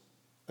rulers,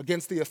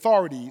 against the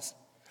authorities,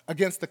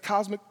 against the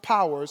cosmic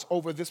powers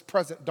over this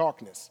present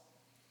darkness,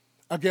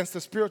 against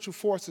the spiritual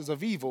forces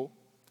of evil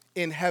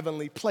in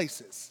heavenly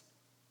places."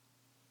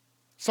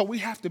 So we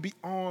have to be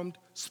armed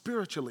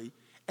spiritually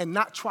and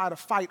not try to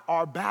fight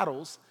our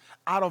battles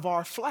out of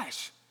our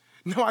flesh.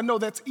 Now, I know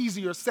that's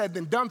easier said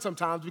than done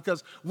sometimes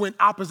because when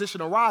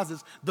opposition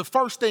arises, the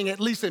first thing, at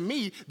least in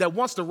me, that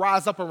wants to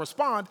rise up and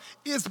respond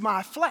is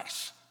my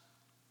flesh.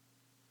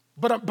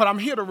 But I'm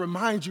here to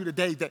remind you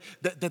today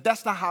that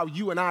that's not how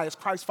you and I as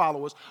Christ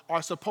followers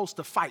are supposed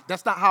to fight.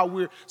 That's not how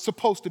we're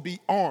supposed to be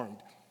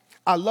armed.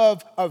 I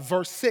love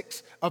verse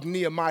 6 of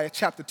Nehemiah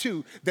chapter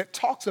 2 that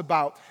talks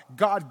about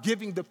God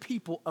giving the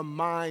people a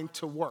mind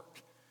to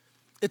work.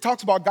 It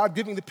talks about God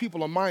giving the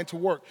people a mind to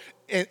work.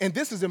 And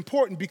this is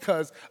important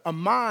because our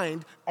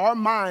minds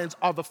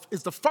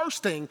is the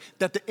first thing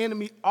that the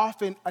enemy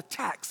often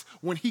attacks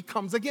when he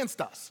comes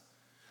against us.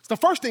 It's the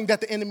first thing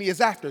that the enemy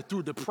is after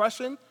through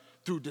depression,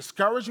 through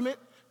discouragement,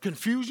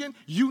 confusion,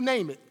 you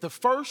name it. The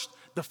first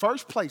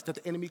place that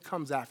the enemy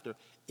comes after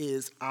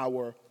is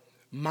our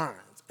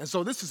minds. And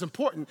so this is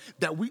important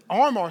that we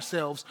arm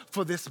ourselves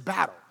for this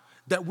battle,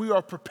 that we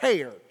are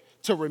prepared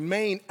to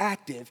remain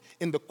active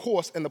in the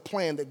course and the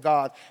plan that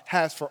God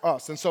has for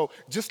us. And so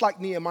just like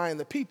Nehemiah and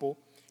the people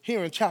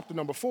here in chapter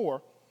number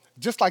 4,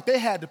 just like they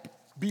had to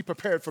be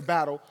prepared for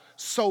battle,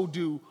 so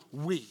do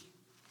we.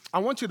 I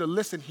want you to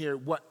listen here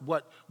what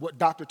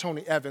Dr.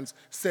 Tony Evans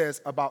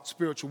says about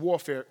spiritual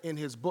warfare in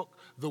his book,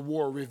 The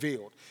War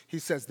Revealed. He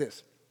says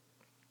this.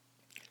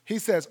 He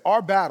says,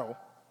 our battle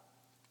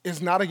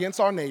is not against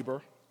our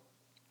neighbor.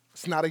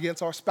 It's not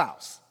against our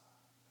spouse.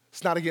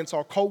 It's not against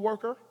our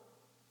coworker.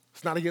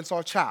 It's not against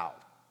our child.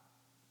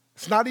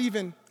 It's not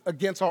even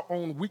against our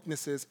own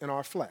weaknesses in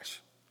our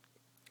flesh.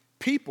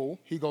 People,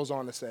 he goes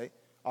on to say,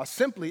 are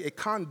simply a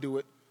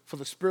conduit for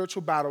the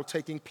spiritual battle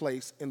taking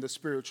place in the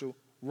spiritual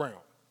realm.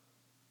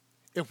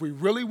 If we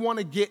really want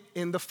to get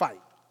in the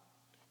fight,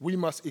 we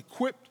must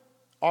equip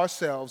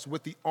ourselves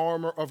with the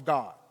armor of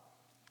God,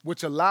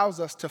 which allows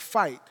us to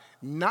fight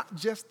not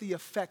just the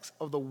effects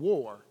of the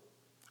war,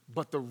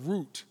 but the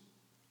root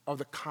of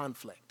the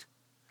conflict.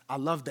 I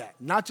love that.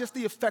 Not just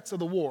the effects of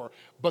the war,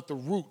 but the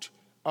root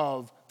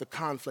of the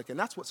conflict. And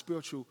that's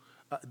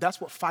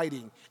what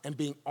fighting and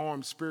being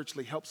armed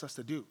spiritually helps us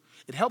to do.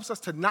 It helps us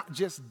to not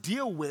just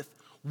deal with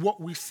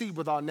what we see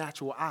with our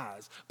natural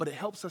eyes, but it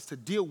helps us to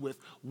deal with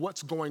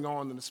what's going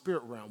on in the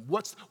spirit realm,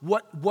 what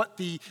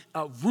the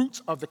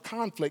roots of the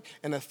conflict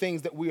and the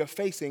things that we are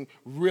facing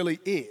really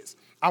is.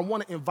 I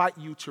want to invite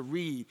you to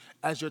read,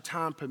 as your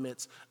time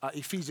permits,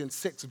 Ephesians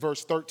 6,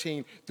 verse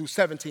 13 through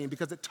 17,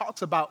 because it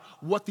talks about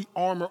what the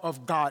armor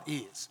of God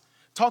is.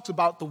 Talks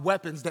about the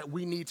weapons that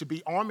we need to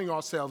be arming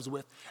ourselves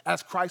with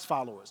as Christ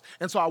followers.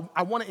 And so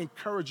I want to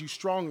encourage you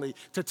strongly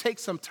to take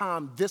some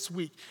time this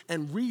week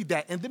and read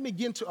that and then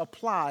begin to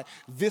apply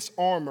this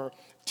armor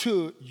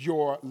to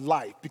your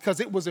life, because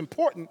it was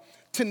important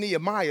to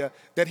Nehemiah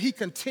that he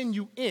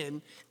continue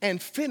in and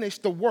finish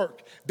the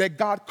work that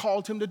God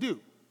called him to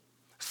do.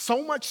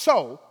 So much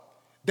so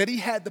that he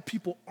had the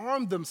people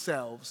arm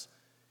themselves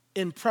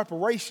in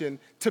preparation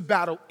to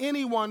battle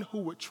anyone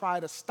who would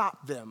try to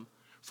stop them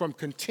from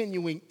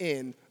continuing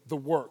in the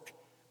work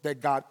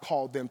that God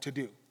called them to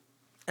do.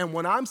 And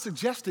what I'm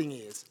suggesting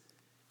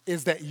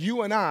is that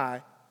you and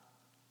I,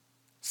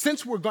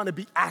 since we're going to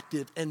be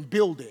active in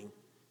building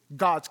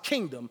God's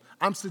kingdom,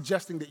 I'm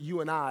suggesting that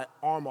you and I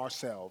arm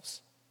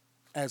ourselves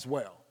as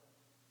well.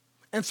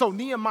 And so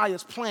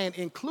Nehemiah's plan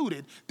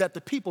included that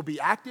the people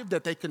be active,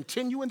 that they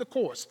continue in the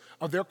course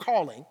of their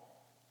calling.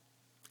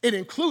 It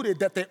included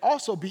that they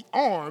also be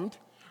armed,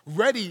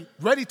 ready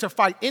to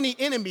fight any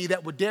enemy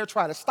that would dare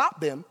try to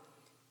stop them.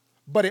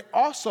 But it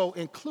also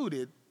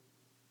included,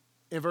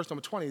 in verse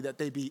number 20, that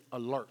they be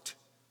alert.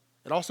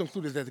 It also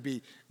included that they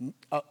be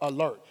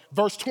alert.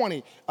 Verse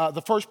 20,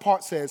 the first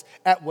part says,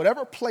 "At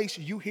whatever place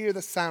you hear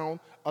the sound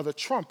of the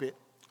trumpet,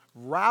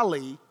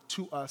 rally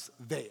to us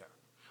there."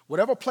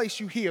 Whatever place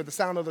you hear the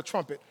sound of the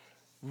trumpet,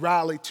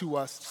 rally to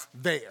us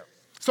there.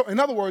 So in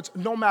other words,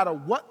 no matter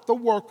what the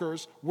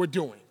workers were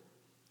doing,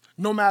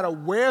 no matter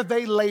where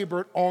they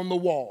labored on the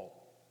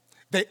wall,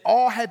 they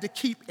all had to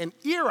keep an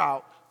ear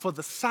out for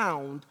the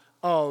sound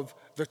of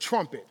the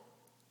trumpet,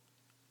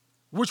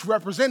 which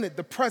represented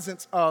the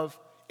presence of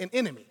an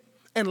enemy.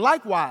 And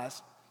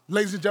likewise,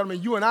 ladies and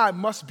gentlemen, you and I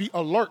must be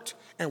alert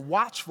and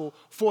watchful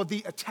for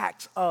the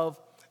attacks of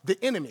the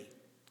enemy.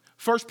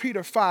 1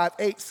 Peter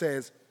 5:8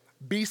 says,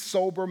 "Be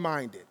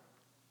sober-minded,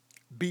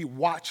 be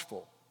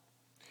watchful.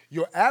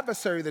 Your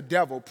adversary, the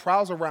devil,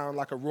 prowls around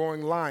like a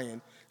roaring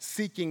lion,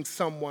 seeking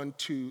someone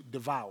to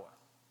devour."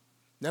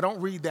 Now, don't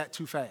read that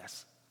too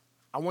fast.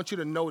 I want you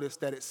to notice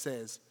that it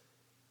says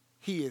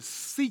he is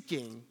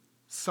seeking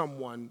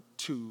someone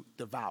to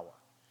devour.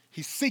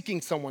 He's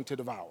seeking someone to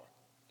devour.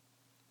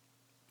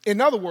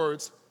 In other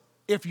words,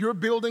 if you're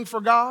building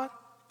for God,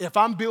 if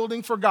I'm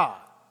building for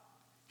God,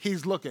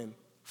 he's looking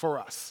for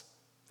us.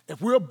 If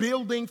we're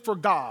building for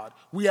God,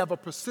 we have a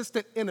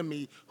persistent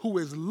enemy who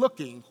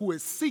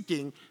is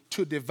seeking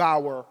to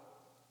devour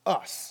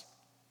us.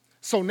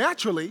 So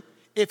naturally,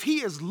 if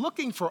he is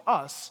looking for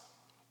us,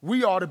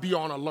 we ought to be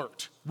on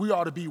alert. We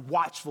ought to be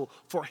watchful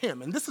for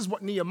him. And this is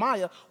what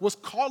Nehemiah was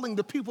calling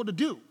the people to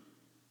do.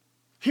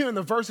 Here in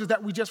the verses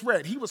that we just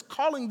read, he was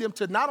calling them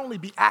to not only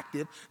be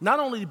active, not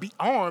only be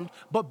armed,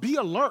 but be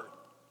alert.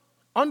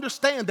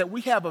 Understand that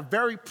we have a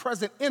very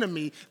present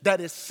enemy that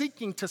is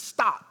seeking to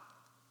stop,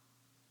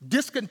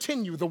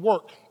 discontinue the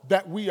work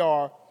that we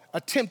are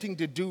attempting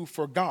to do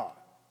for God.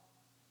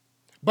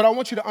 But I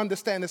want you to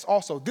understand this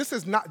also. This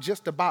is not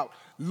just about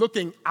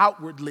looking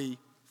outwardly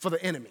for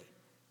the enemy.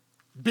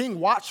 Being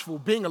watchful,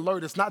 being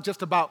alert, is not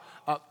just about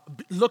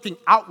looking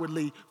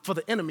outwardly for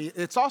the enemy.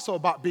 It's also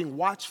about being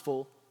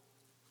watchful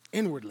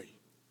inwardly.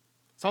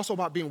 It's also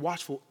about being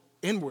watchful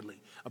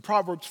inwardly.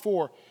 Proverbs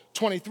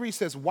 4:23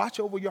 says, "Watch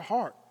over your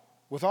heart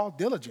with all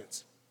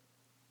diligence,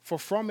 for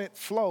from it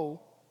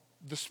flow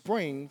the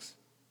springs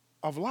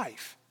of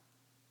life."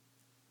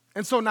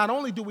 And so not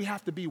only do we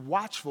have to be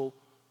watchful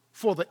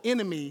for the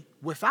enemy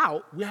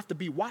without, we have to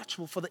be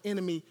watchful for the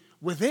enemy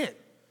within.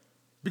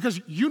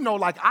 Because you know,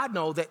 like I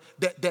know, that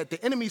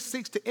the enemy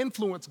seeks to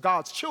influence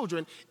God's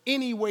children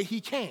any way he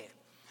can.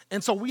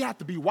 And so we have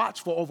to be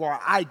watchful over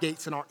our eye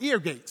gates and our ear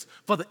gates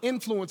for the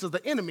influence of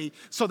the enemy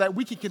so that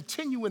we can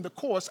continue in the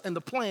course and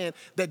the plan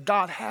that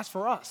God has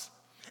for us.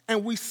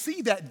 And we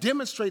see that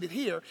demonstrated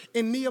here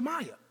in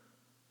Nehemiah.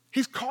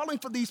 He's calling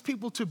for these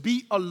people to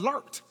be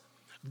alert,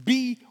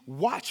 be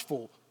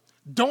watchful.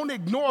 Don't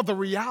ignore the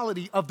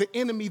reality of the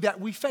enemy that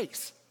we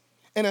face.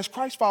 And as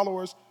Christ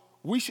followers,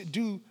 we should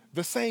do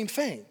the same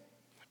thing,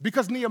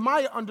 because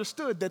Nehemiah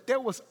understood that there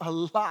was a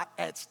lot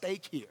at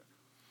stake here.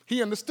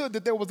 He understood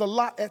that there was a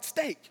lot at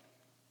stake.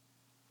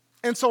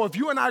 And so if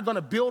you and I are going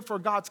to build for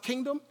God's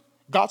kingdom,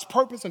 God's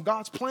purpose and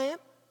God's plan,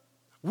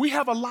 we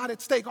have a lot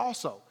at stake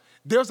also.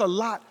 There's a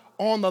lot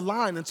on the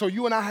line. And so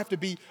you and I have to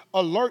be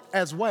alert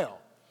as well.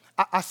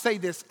 I say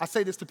this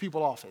to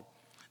people often.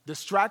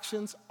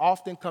 Distractions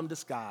often come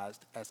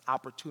disguised as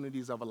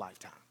opportunities of a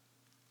lifetime.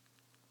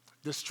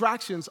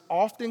 Distractions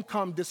often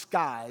come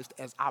disguised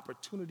as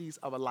opportunities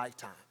of a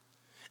lifetime.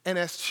 And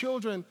as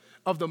children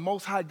of the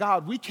Most High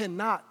God, we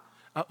cannot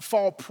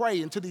fall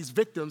prey into these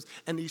victims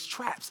and these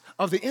traps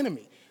of the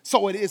enemy.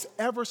 So it is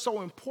ever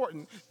so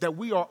important that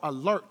we are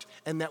alert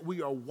and that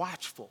we are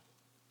watchful.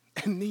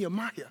 And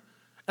Nehemiah,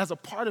 as a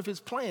part of his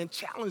plan,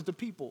 challenged the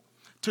people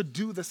to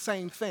do the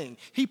same thing.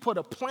 He put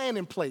a plan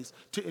in place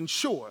to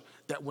ensure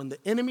that when the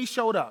enemy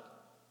showed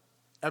up,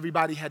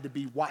 everybody had to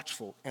be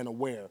watchful and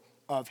aware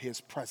of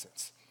his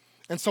presence.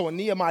 And so in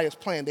Nehemiah's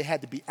plan, they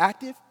had to be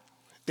active,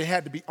 they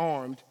had to be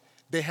armed,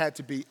 they had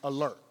to be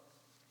alert.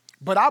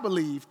 But I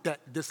believe that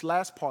this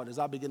last part, as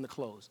I begin to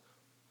close,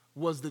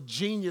 was the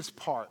genius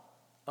part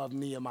of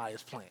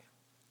Nehemiah's plan.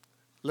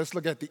 Let's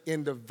look at the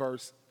end of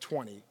verse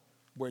 20,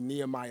 where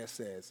Nehemiah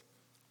says,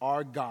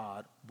 "Our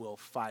God will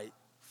fight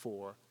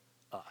for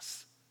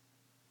us."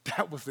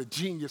 That was the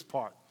genius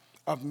part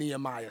of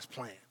Nehemiah's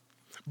plan.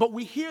 But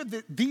we hear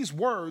these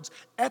words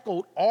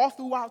echoed all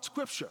throughout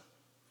Scripture.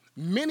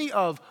 Many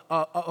of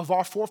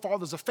our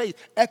forefathers of faith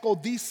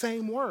echoed these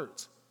same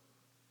words.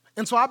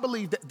 And so I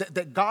believe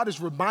that God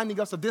is reminding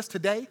us of this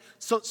today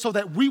so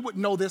that we would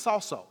know this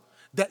also,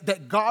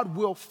 that God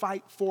will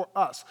fight for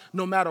us.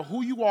 No matter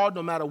who you are,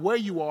 no matter where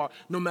you are,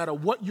 no matter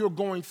what you're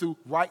going through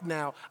right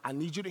now, I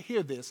need you to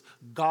hear this.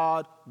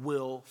 God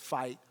will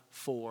fight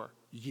for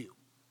you.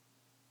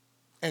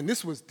 And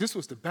this was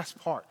the best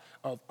part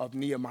of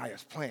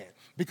Nehemiah's plan,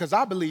 because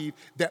I believe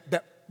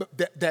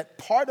that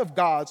part of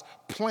God's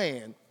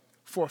plan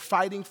for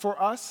fighting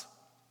for us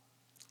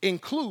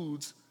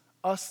includes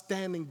us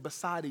standing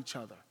beside each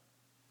other,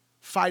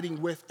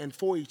 fighting with and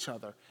for each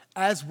other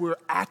as we're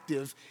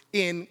active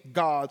in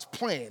God's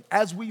plan,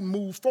 as we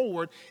move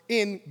forward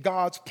in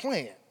God's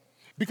plan.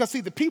 Because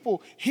see, the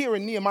people here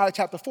in Nehemiah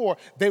chapter 4,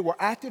 they were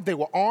active, they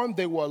were armed,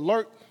 they were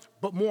alert,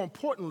 but more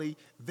importantly,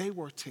 they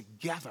were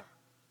together.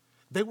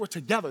 They were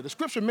together. The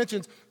scripture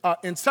mentions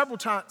in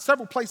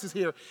several places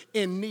here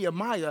in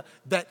Nehemiah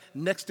that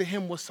next to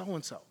him was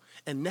so-and-so,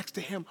 and next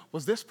to him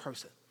was this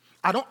person.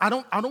 I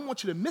don't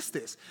want you to miss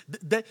this.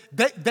 They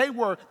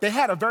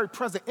had a very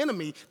present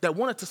enemy that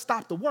wanted to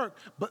stop the work,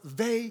 but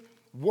they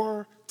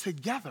were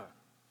together.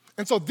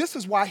 And so this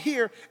is why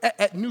here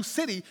at New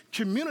City,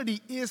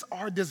 community is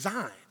our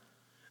design.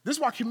 This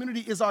is why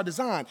community is our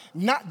design,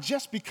 not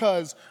just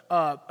because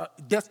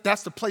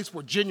that's the place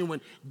where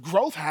genuine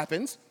growth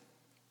happens,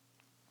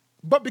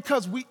 but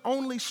because we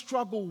only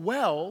struggle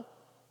well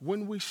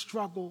when we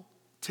struggle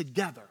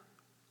together.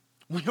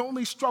 We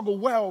only struggle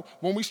well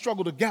when we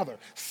struggle together,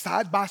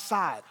 side by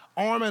side,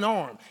 arm in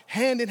arm,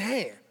 hand in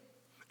hand.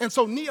 And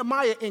so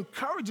Nehemiah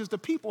encourages the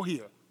people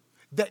here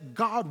that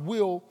God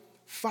will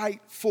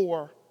fight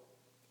for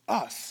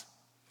us.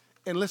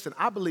 And listen,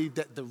 I believe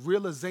that the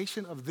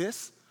realization of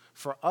this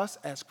for us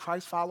as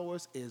Christ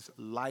followers is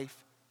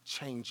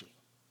life-changing.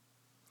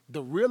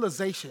 The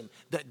realization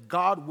that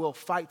God will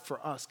fight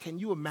for us. Can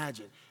you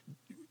imagine?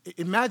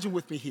 Imagine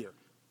with me here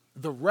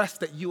the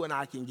rest that you and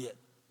I can get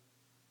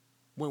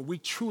when we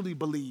truly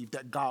believe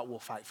that God will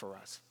fight for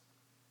us.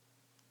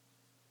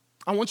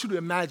 I want you to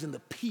imagine the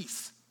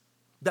peace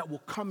that will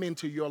come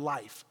into your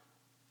life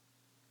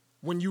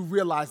when you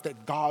realize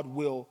that God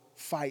will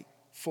fight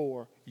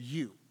for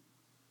you.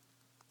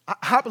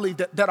 I believe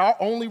that our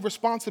only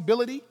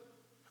responsibility,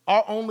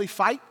 our only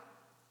fight,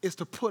 is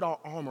to put our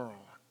armor on.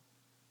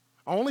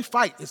 Our only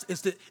fight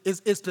is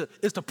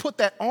to put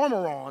that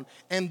armor on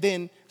and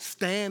then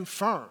stand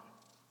firm.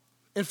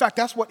 In fact,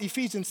 that's what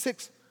Ephesians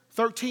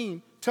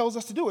 6:13 tells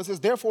us to do. It says,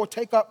 "Therefore,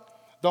 take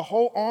up the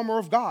whole armor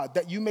of God,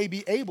 that you may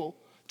be able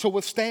to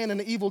withstand in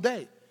the evil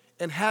day.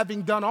 And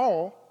having done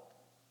all,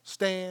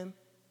 stand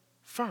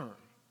firm."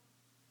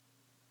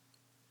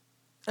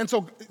 And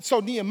so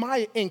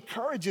Nehemiah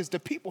encourages the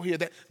people here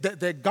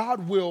that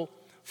God will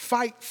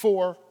fight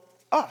for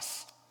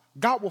us.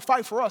 God will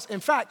fight for us.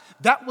 In fact,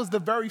 that was the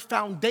very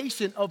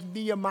foundation of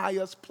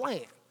Nehemiah's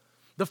plan.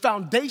 The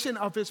foundation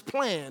of his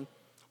plan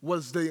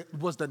was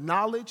the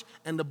knowledge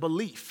and the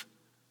belief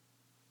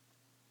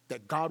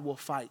that God will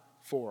fight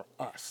for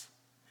us.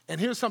 And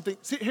here's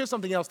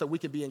something else that we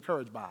can be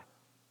encouraged by.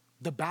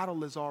 The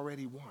battle is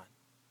already won.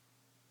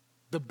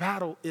 The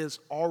battle is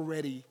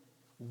already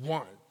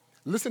won.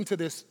 Listen to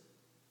this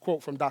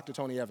quote from Dr.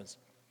 Tony Evans.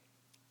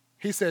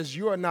 He says,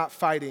 "You are not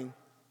fighting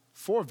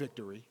for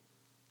victory.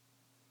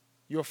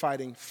 You're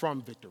fighting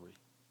from victory.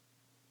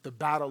 The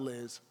battle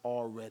is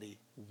already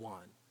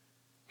won."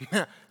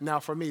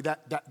 Now, for me,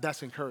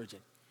 that's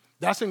encouraging.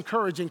 That's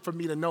encouraging for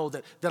me to know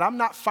that I'm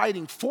not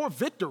fighting for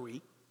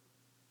victory.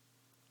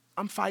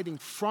 I'm fighting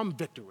from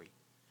victory.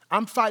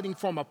 I'm fighting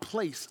from a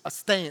place, a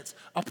stance,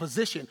 a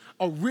position,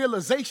 a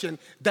realization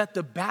that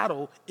the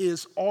battle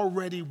is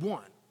already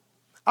won.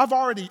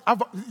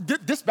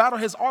 This battle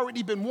has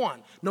already been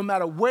won. No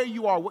matter where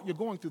you are, what you're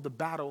going through, the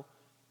battle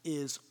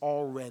is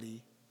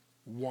already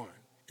won.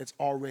 It's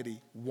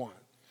already won.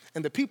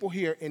 And the people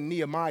here in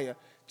Nehemiah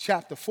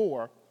chapter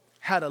 4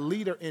 had a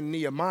leader in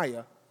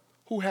Nehemiah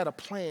who had a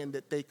plan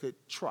that they could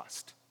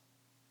trust.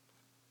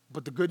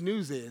 But the good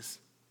news is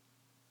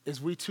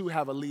we too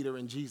have a leader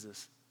in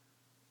Jesus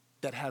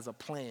that has a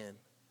plan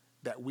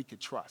that we could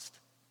trust.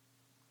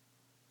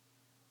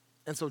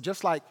 And so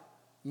just like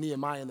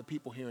Nehemiah and the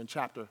people here in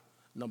chapter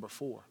number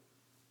 4,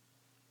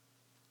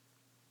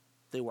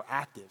 they were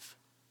active.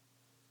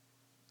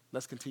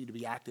 Let's continue to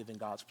be active in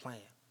God's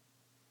plan.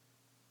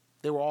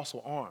 They were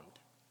also armed.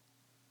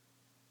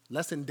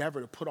 Let's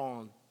endeavor to put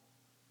on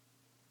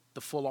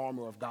the full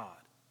armor of God.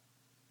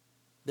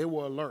 They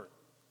were alert.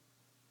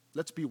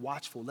 Let's be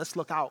watchful. Let's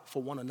look out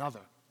for one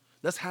another.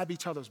 Let's have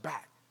each other's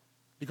back,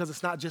 because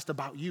it's not just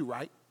about you,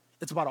 right?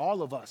 It's about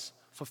all of us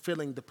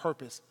fulfilling the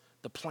purpose,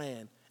 the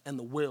plan, and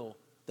the will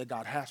that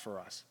God has for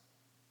us.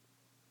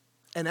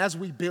 And as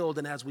we build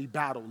and as we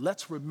battle,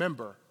 let's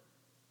remember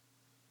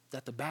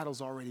that the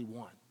battle's already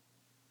won.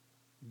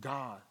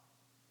 God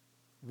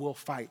will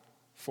fight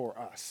for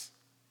us.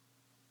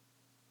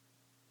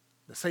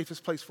 The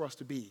safest place for us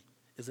to be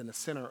is in the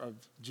center of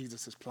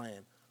Jesus'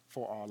 plan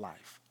for our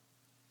life.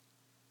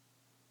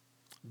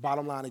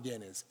 Bottom line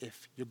again is,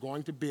 if you're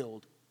going to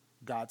build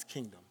God's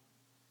kingdom,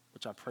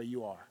 which I pray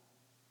you are,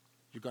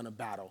 you're going to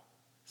battle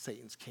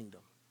Satan's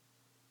kingdom.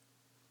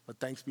 But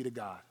thanks be to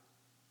God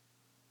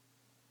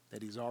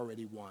that he's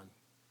already won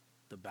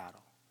the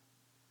battle.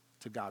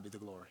 To God be the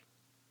glory.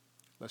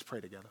 Let's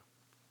pray together.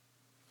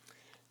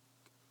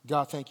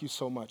 God, thank you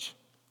so much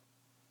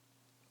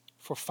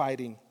for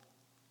fighting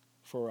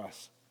for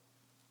us.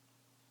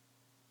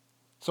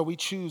 So we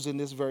choose in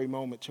this very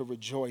moment to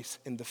rejoice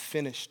in the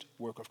finished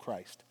work of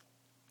Christ.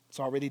 It's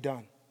already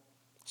done.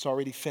 It's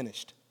already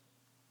finished.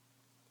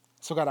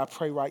 So God, I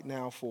pray right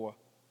now for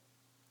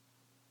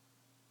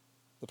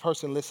the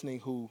person listening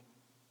who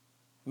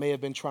may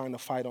have been trying to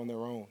fight on their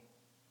own,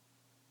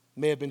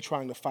 may have been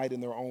trying to fight in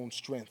their own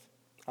strength,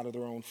 out of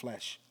their own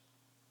flesh.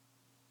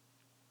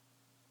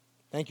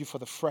 Thank you for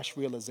the fresh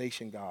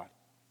realization, God.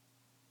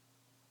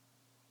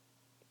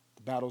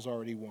 The battle's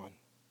already won.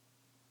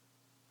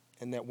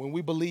 And that when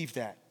we believe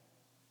that,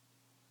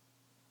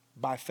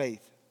 by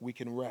faith, we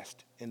can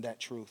rest in that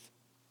truth.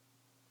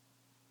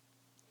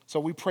 So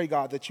we pray,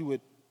 God, that you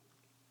would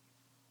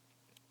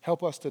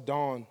help us to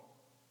don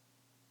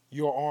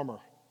your armor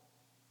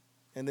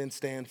and then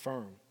stand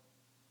firm.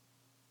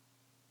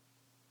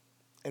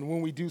 And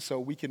when we do so,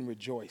 we can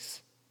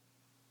rejoice.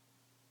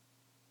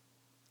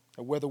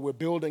 And whether we're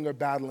building or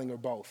battling or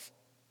both,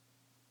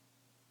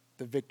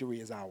 the victory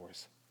is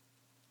ours.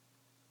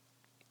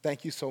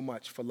 Thank you so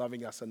much for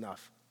loving us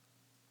enough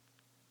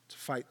to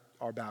fight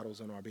our battles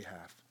on our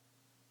behalf.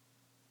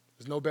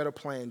 There's no better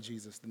plan,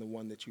 Jesus, than the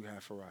one that you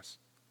have for us.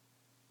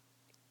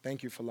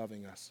 Thank you for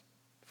loving us,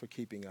 for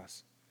keeping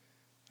us,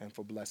 and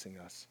for blessing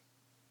us.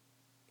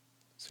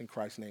 It's in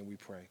Christ's name we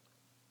pray.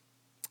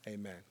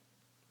 Amen.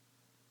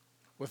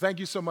 Well, thank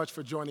you so much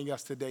for joining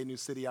us today, New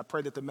City. I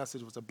pray that the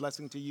message was a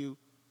blessing to you,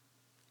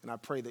 and I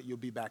pray that you'll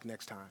be back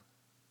next time.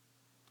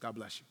 God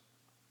bless you.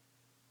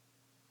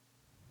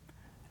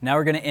 Now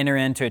we're going to enter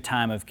into a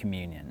time of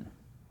communion.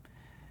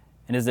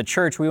 And as a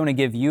church, we want to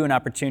give you an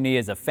opportunity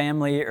as a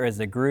family or as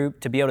a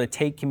group to be able to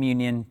take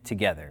communion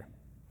together.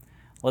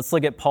 Let's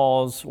look at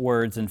Paul's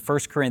words in 1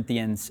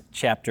 Corinthians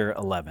chapter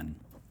 11.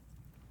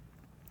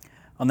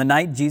 On the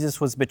night Jesus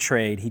was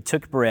betrayed, he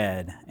took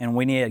bread, and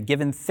when he had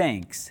given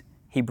thanks,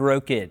 he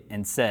broke it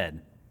and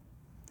said,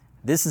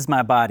 "This is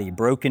my body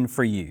broken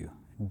for you.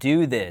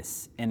 Do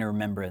this in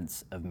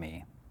remembrance of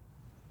me."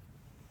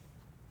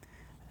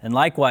 And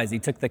likewise, he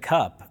took the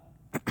cup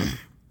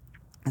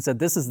and said,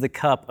 "This is the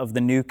cup of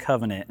the new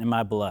covenant in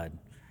my blood.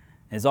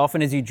 As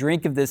often as you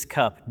drink of this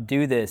cup,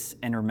 do this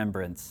in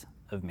remembrance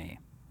of me.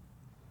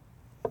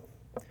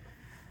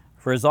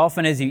 For as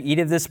often as you eat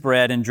of this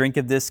bread and drink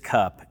of this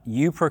cup,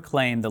 you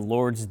proclaim the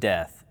Lord's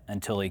death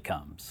until he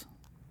comes."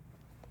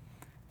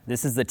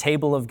 This is the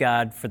table of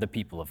God for the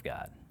people of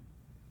God.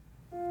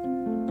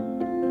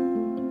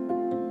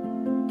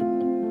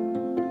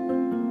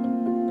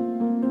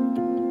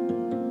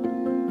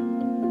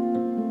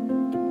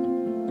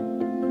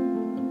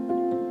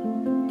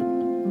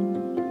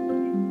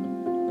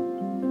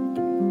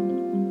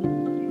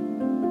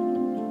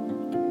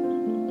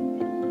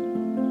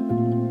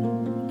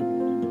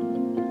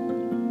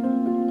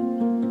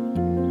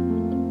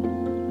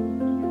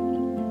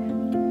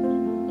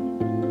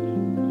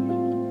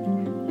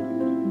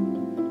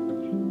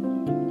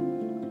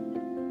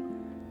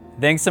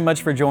 Thanks so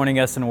much for joining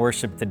us in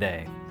worship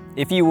today.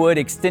 If you would,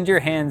 extend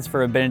your hands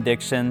for a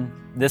benediction.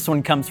 This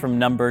one comes from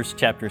Numbers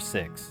chapter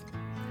 6.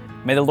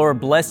 May the Lord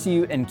bless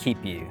you and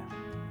keep you.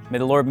 May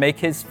the Lord make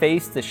his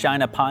face to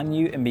shine upon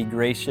you and be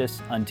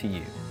gracious unto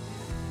you.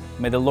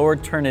 May the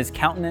Lord turn his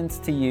countenance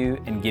to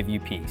you and give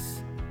you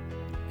peace.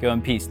 Go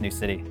in peace, New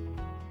City.